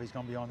dummy half. He's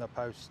gone beyond the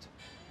post.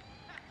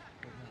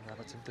 The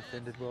Rabbits have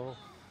defended well.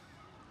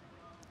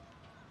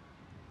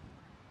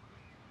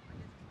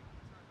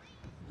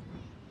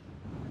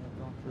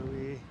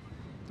 Through here,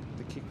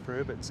 the kick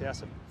through, but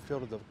South have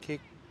fielded the kick.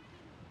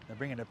 They're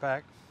bringing it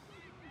back.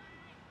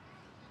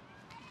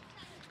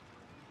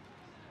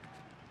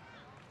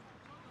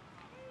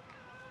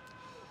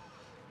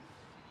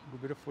 A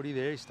little bit of footy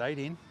there. He stayed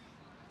in.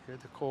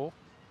 Heard the call.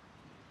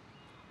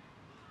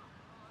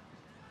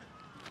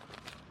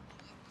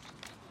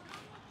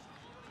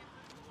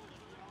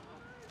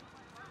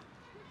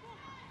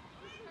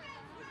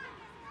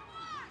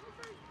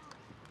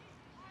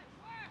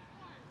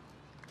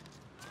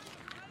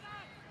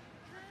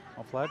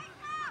 Offload.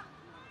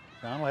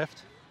 Down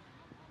left.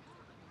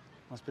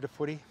 Nice bit of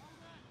footy.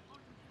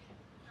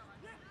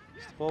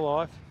 Still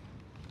alive.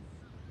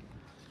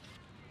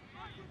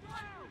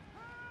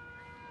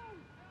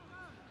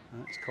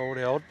 It's called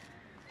held.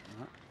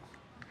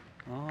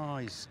 Oh,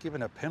 he's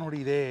given a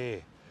penalty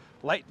there.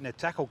 Late in the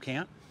tackle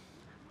count.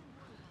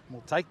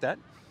 We'll take that.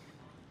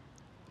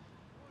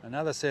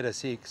 Another set of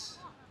 6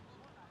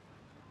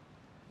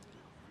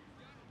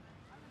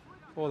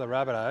 for the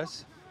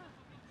Rabbitohs.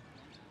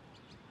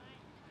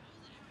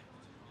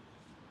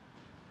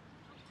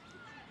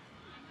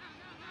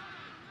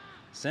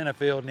 Centre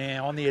field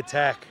now on the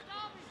attack.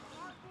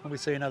 Will we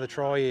see another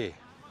try here?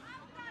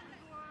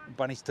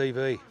 Bunnies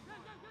TV.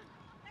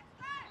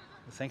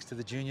 Thanks to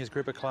the juniors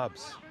group of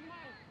clubs.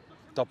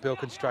 Dot-Bill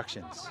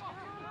Constructions.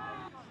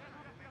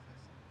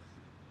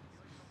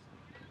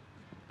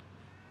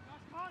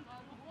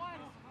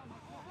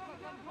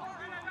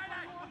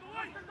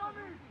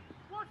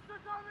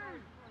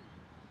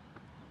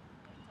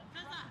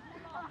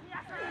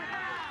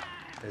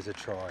 There's a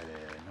try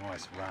there.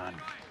 Nice run.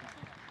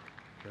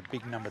 The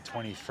big number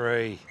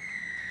 23.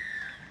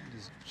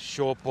 Just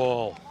short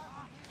ball.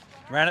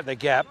 Ran at the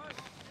gap.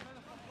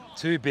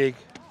 Too big.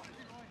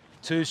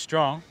 Too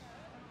strong.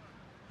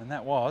 And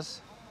that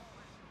was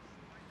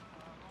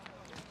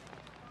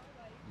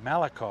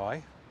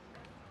Malachi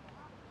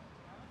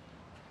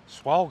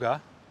Swalga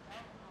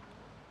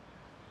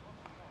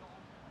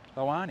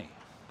Loani.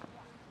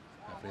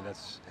 Hopefully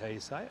that's how you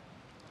say it.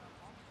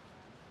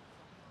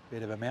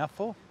 Bit of a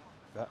mouthful,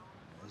 but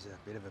he's a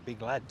bit of a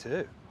big lad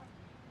too.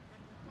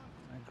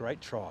 A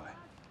great try.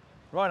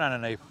 Right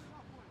underneath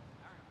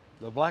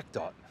the black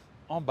dot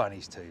on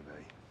Bunny's TV.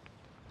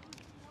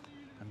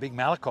 And big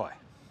Malachi.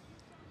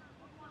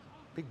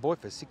 Big boy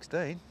for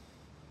 16.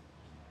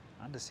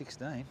 Under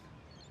 16.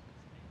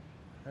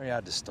 Very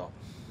hard to stop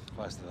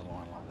close to the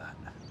line like that.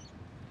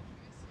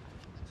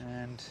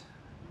 And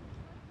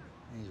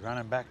he's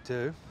running back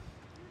too.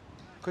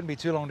 Couldn't be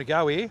too long to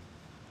go here.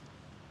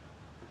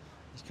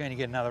 He's keen to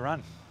get another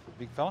run,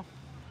 big fella.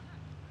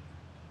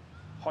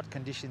 Hot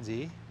conditions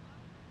here.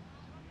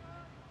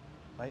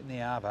 Late in the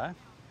arvo.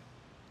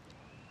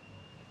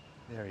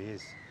 There he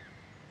is.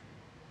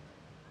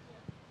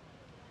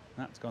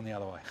 No, it's gone the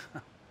other way.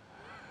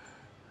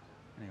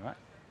 Anyway,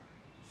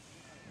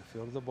 the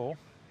field of the ball.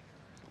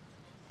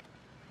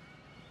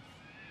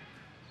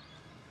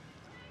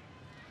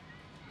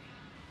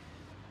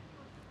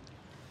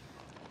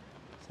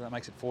 So that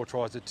makes it 4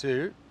 tries to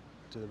 2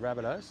 to the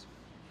Rabbitohs.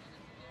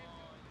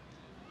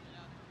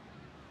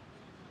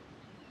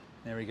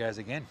 There he goes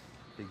again,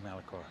 big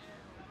Malachi.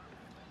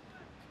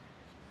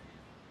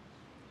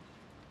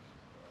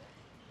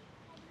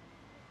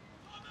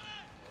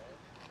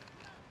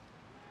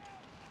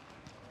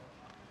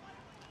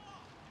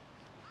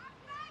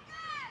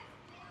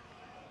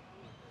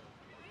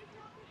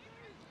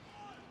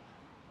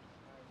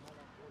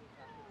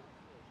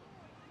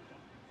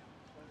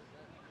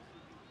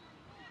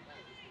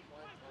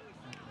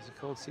 Is it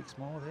called 6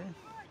 more there?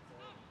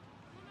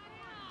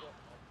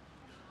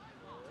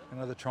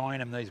 Another trying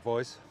them, these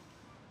boys.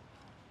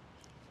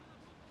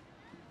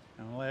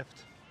 On the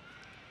left.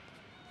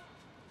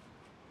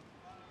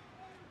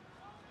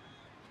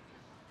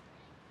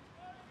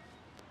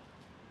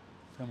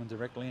 Coming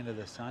directly into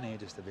the sun here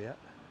just about.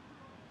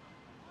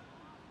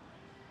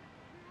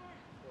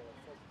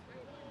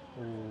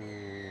 Ooh,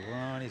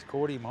 and he's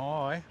caught him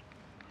high.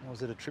 Or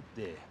was it a trip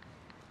there?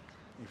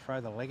 You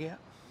throw the leg out.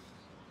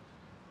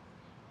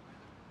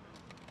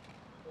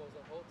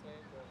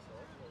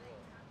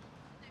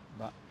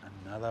 But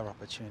another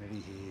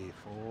opportunity here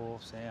for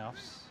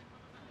Souths.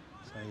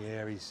 So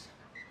yeah, he's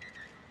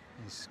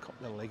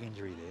got the leg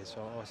injury there.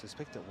 So I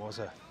suspect it was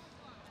a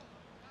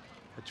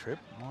trip.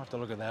 I'll have to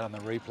look at that on the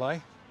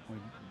replay. We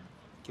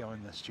go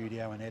in the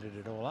studio and edit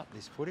it all up,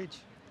 this footage.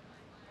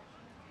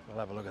 We'll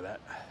have a look at that.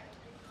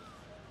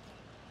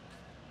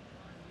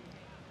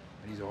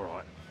 But he's all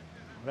right.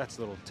 That's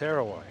little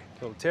Tearaway,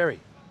 little Terry.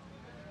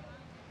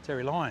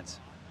 Terry Lyons,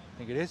 I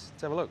think it is.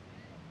 Let's have a look.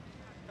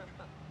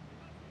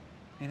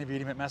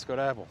 Interviewed him at Mascot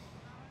Oval.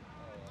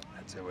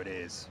 That's who it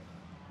is.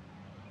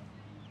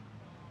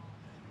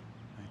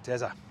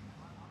 Tezza.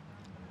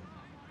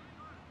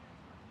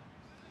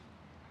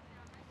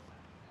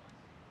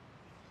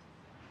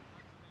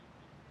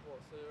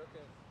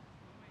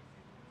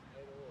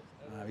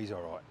 No, he's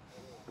all right.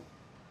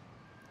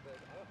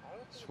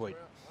 Sweet.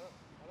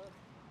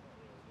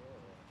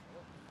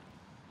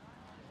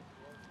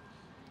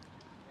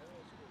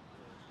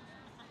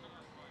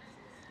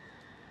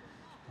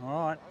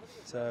 All right,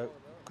 so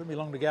couldn't be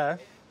long to go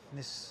in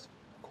this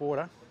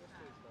quarter.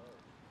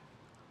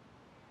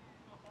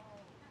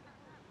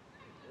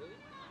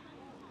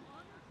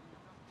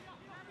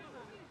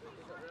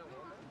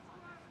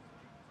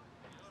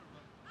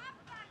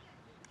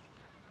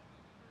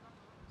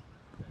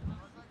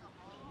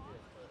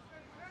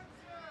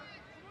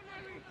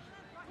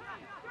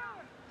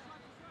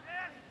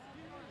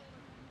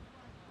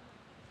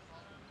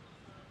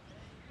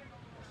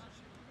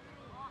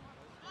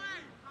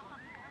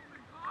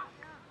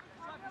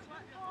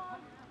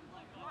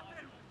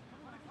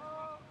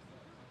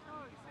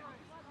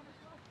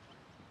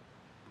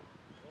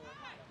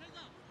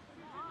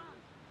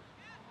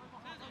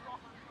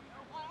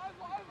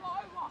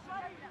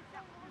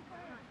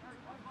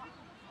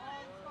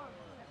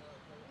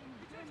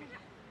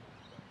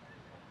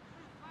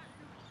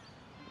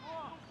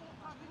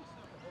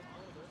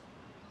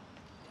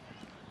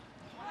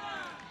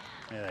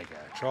 There they go,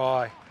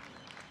 try.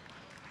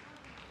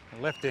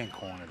 The left-hand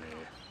corner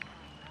there.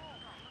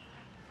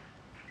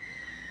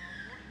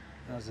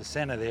 There's the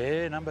centre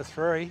there, number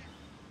 3.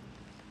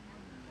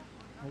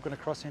 Looking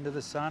across into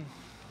the sun,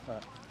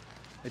 but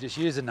they just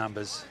use the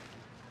numbers.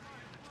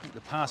 I think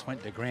the pass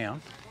went to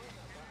ground.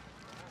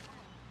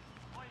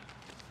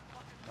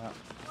 But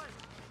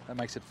that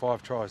makes it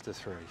 5 tries to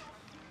 3.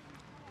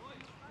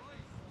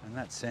 And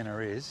that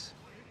centre is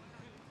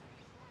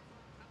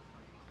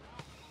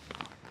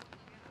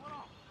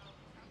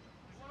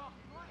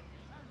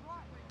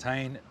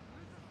Tane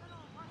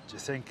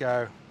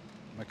Jacinko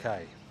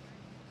McKay.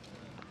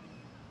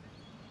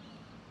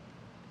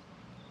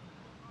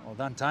 Well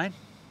done, Tane.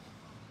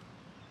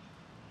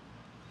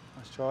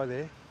 Nice try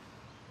there.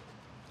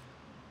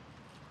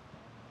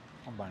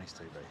 On Bunny's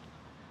TV.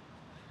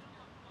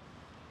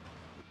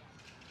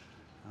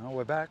 Oh,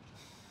 we're back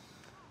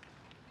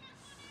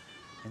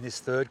in this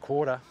third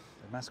quarter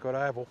at Mascot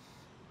Oval.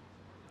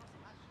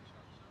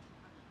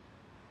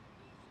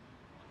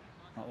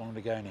 Not long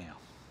to go now.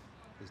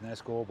 There's no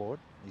scoreboard.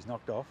 He's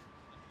knocked off.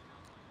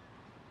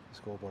 The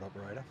scoreboard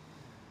operator.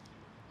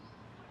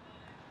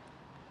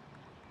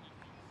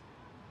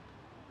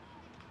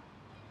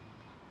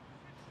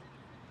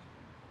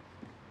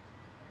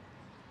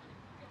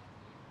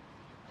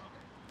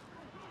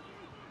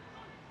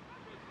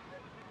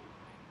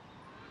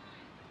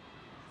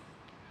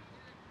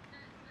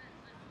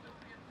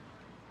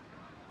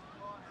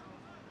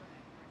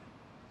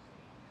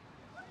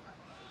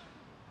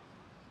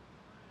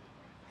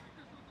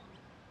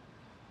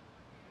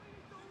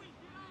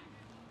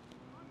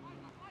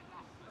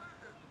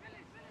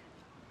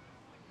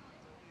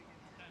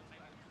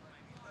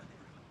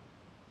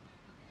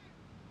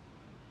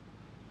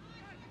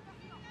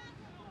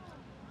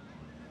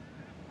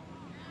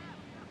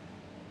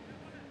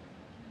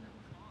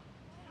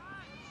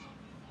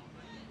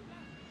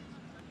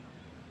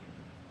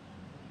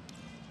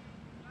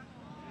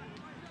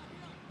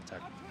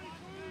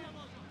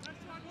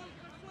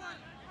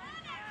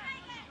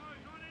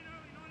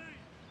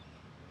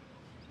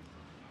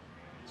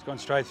 It's gone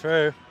straight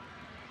through.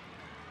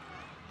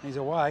 He's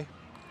away.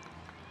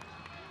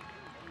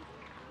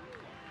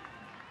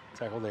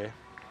 Tackle there.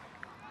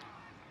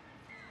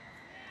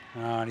 Oh,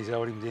 and he's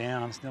held him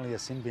down. It's nearly a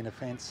sin bin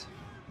offence.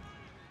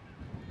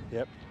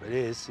 Yep, it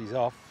is. He's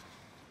off.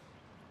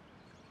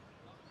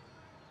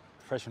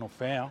 Professional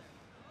foul.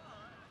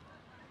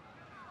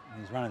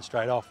 And he's running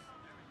straight off.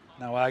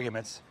 No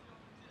arguments.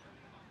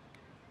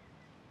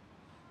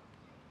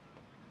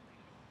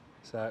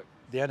 So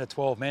down to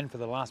 12 men for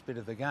the last bit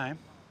of the game.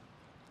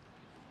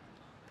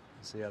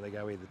 See how they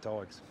go with the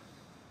Tigers.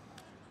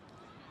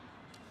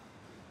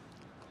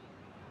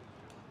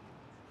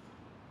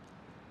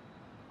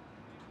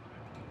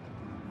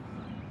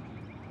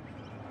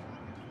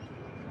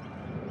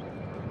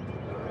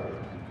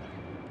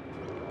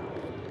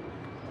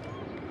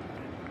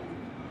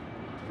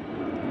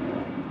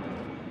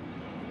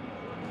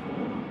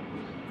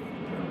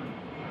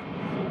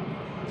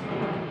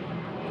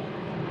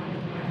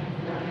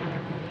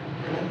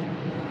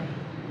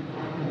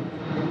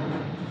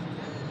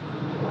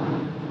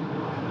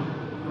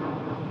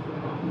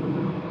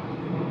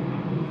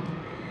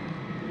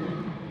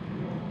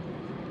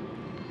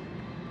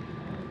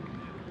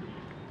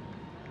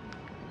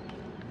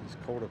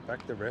 Called it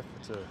back, the ref.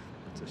 It's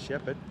a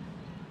shepherd.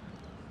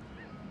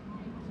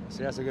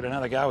 Souths have got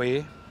another go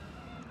here.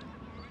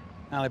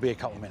 Only be a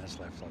couple of minutes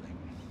left, I think.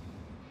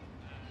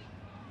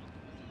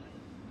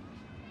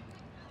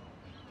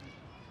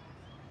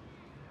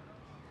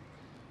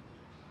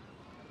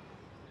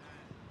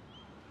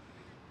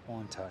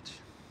 One touch.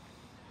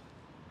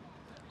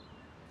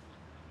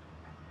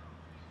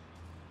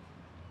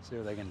 See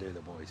what they can do, the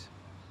boys.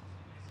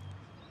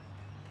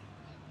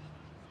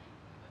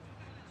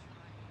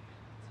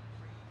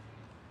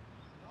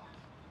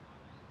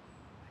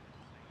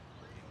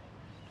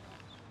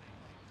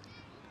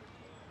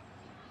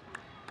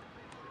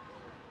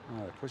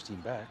 Oh, they pushed him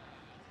back.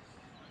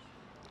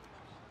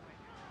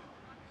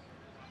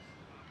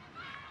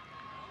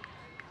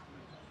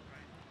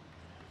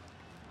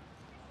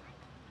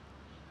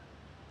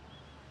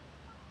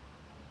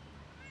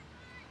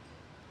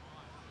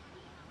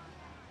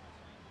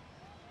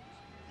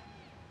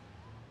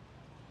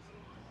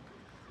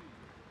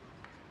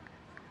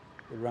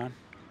 Good run.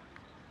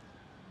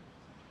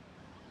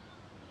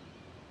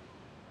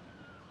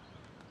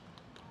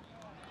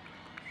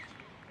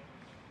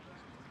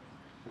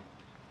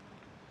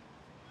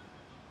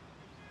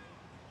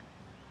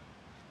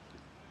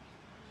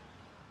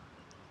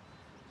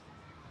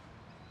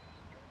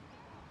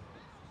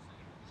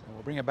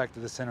 We'll bring it back to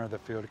the centre of the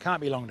field. It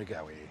can't be long to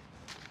go here.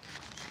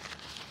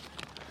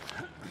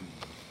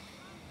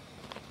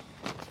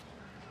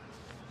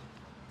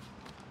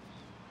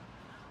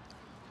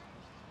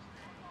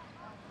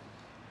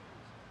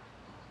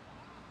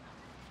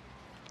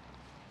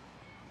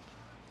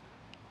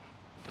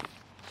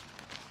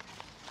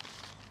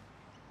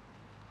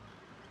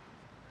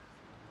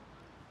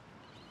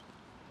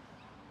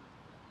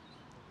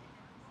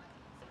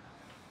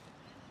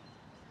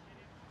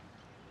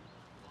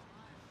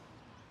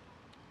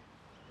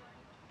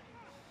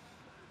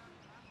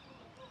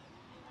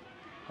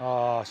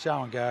 Oh,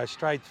 show and go,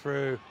 straight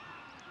through.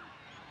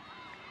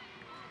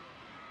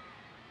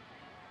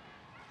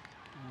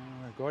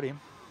 Oh, they've got him.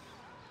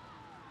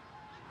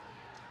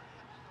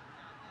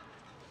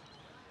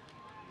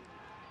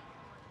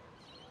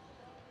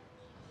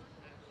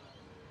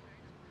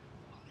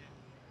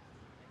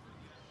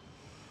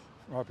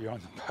 Right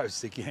behind the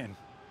post again.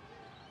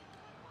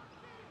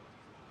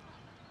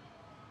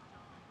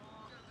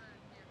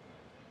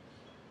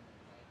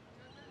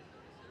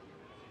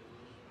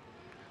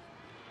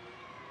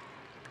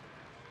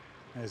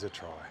 There's a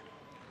try.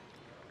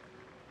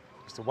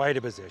 Just a weight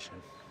of possession.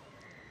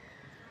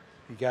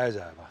 He goes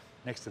over,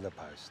 next to the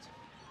post.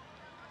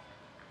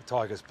 The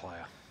Tigers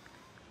player.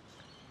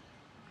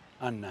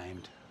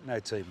 Unnamed, no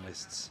team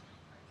lists.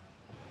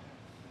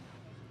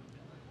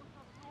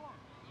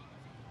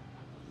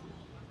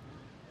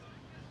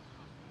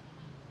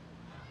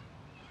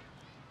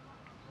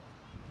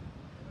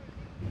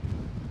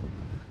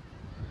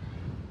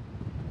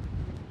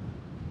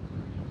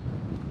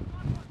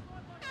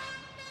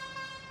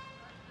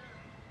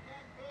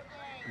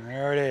 And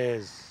there it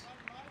is.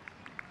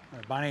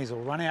 The Bunnies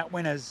will run out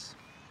winners.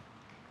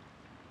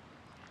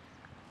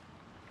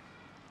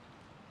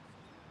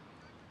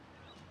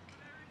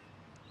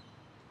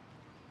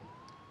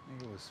 I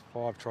think it was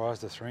 5 tries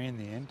to 3 in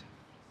the end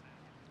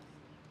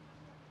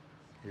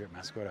here at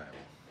Mascot Oval.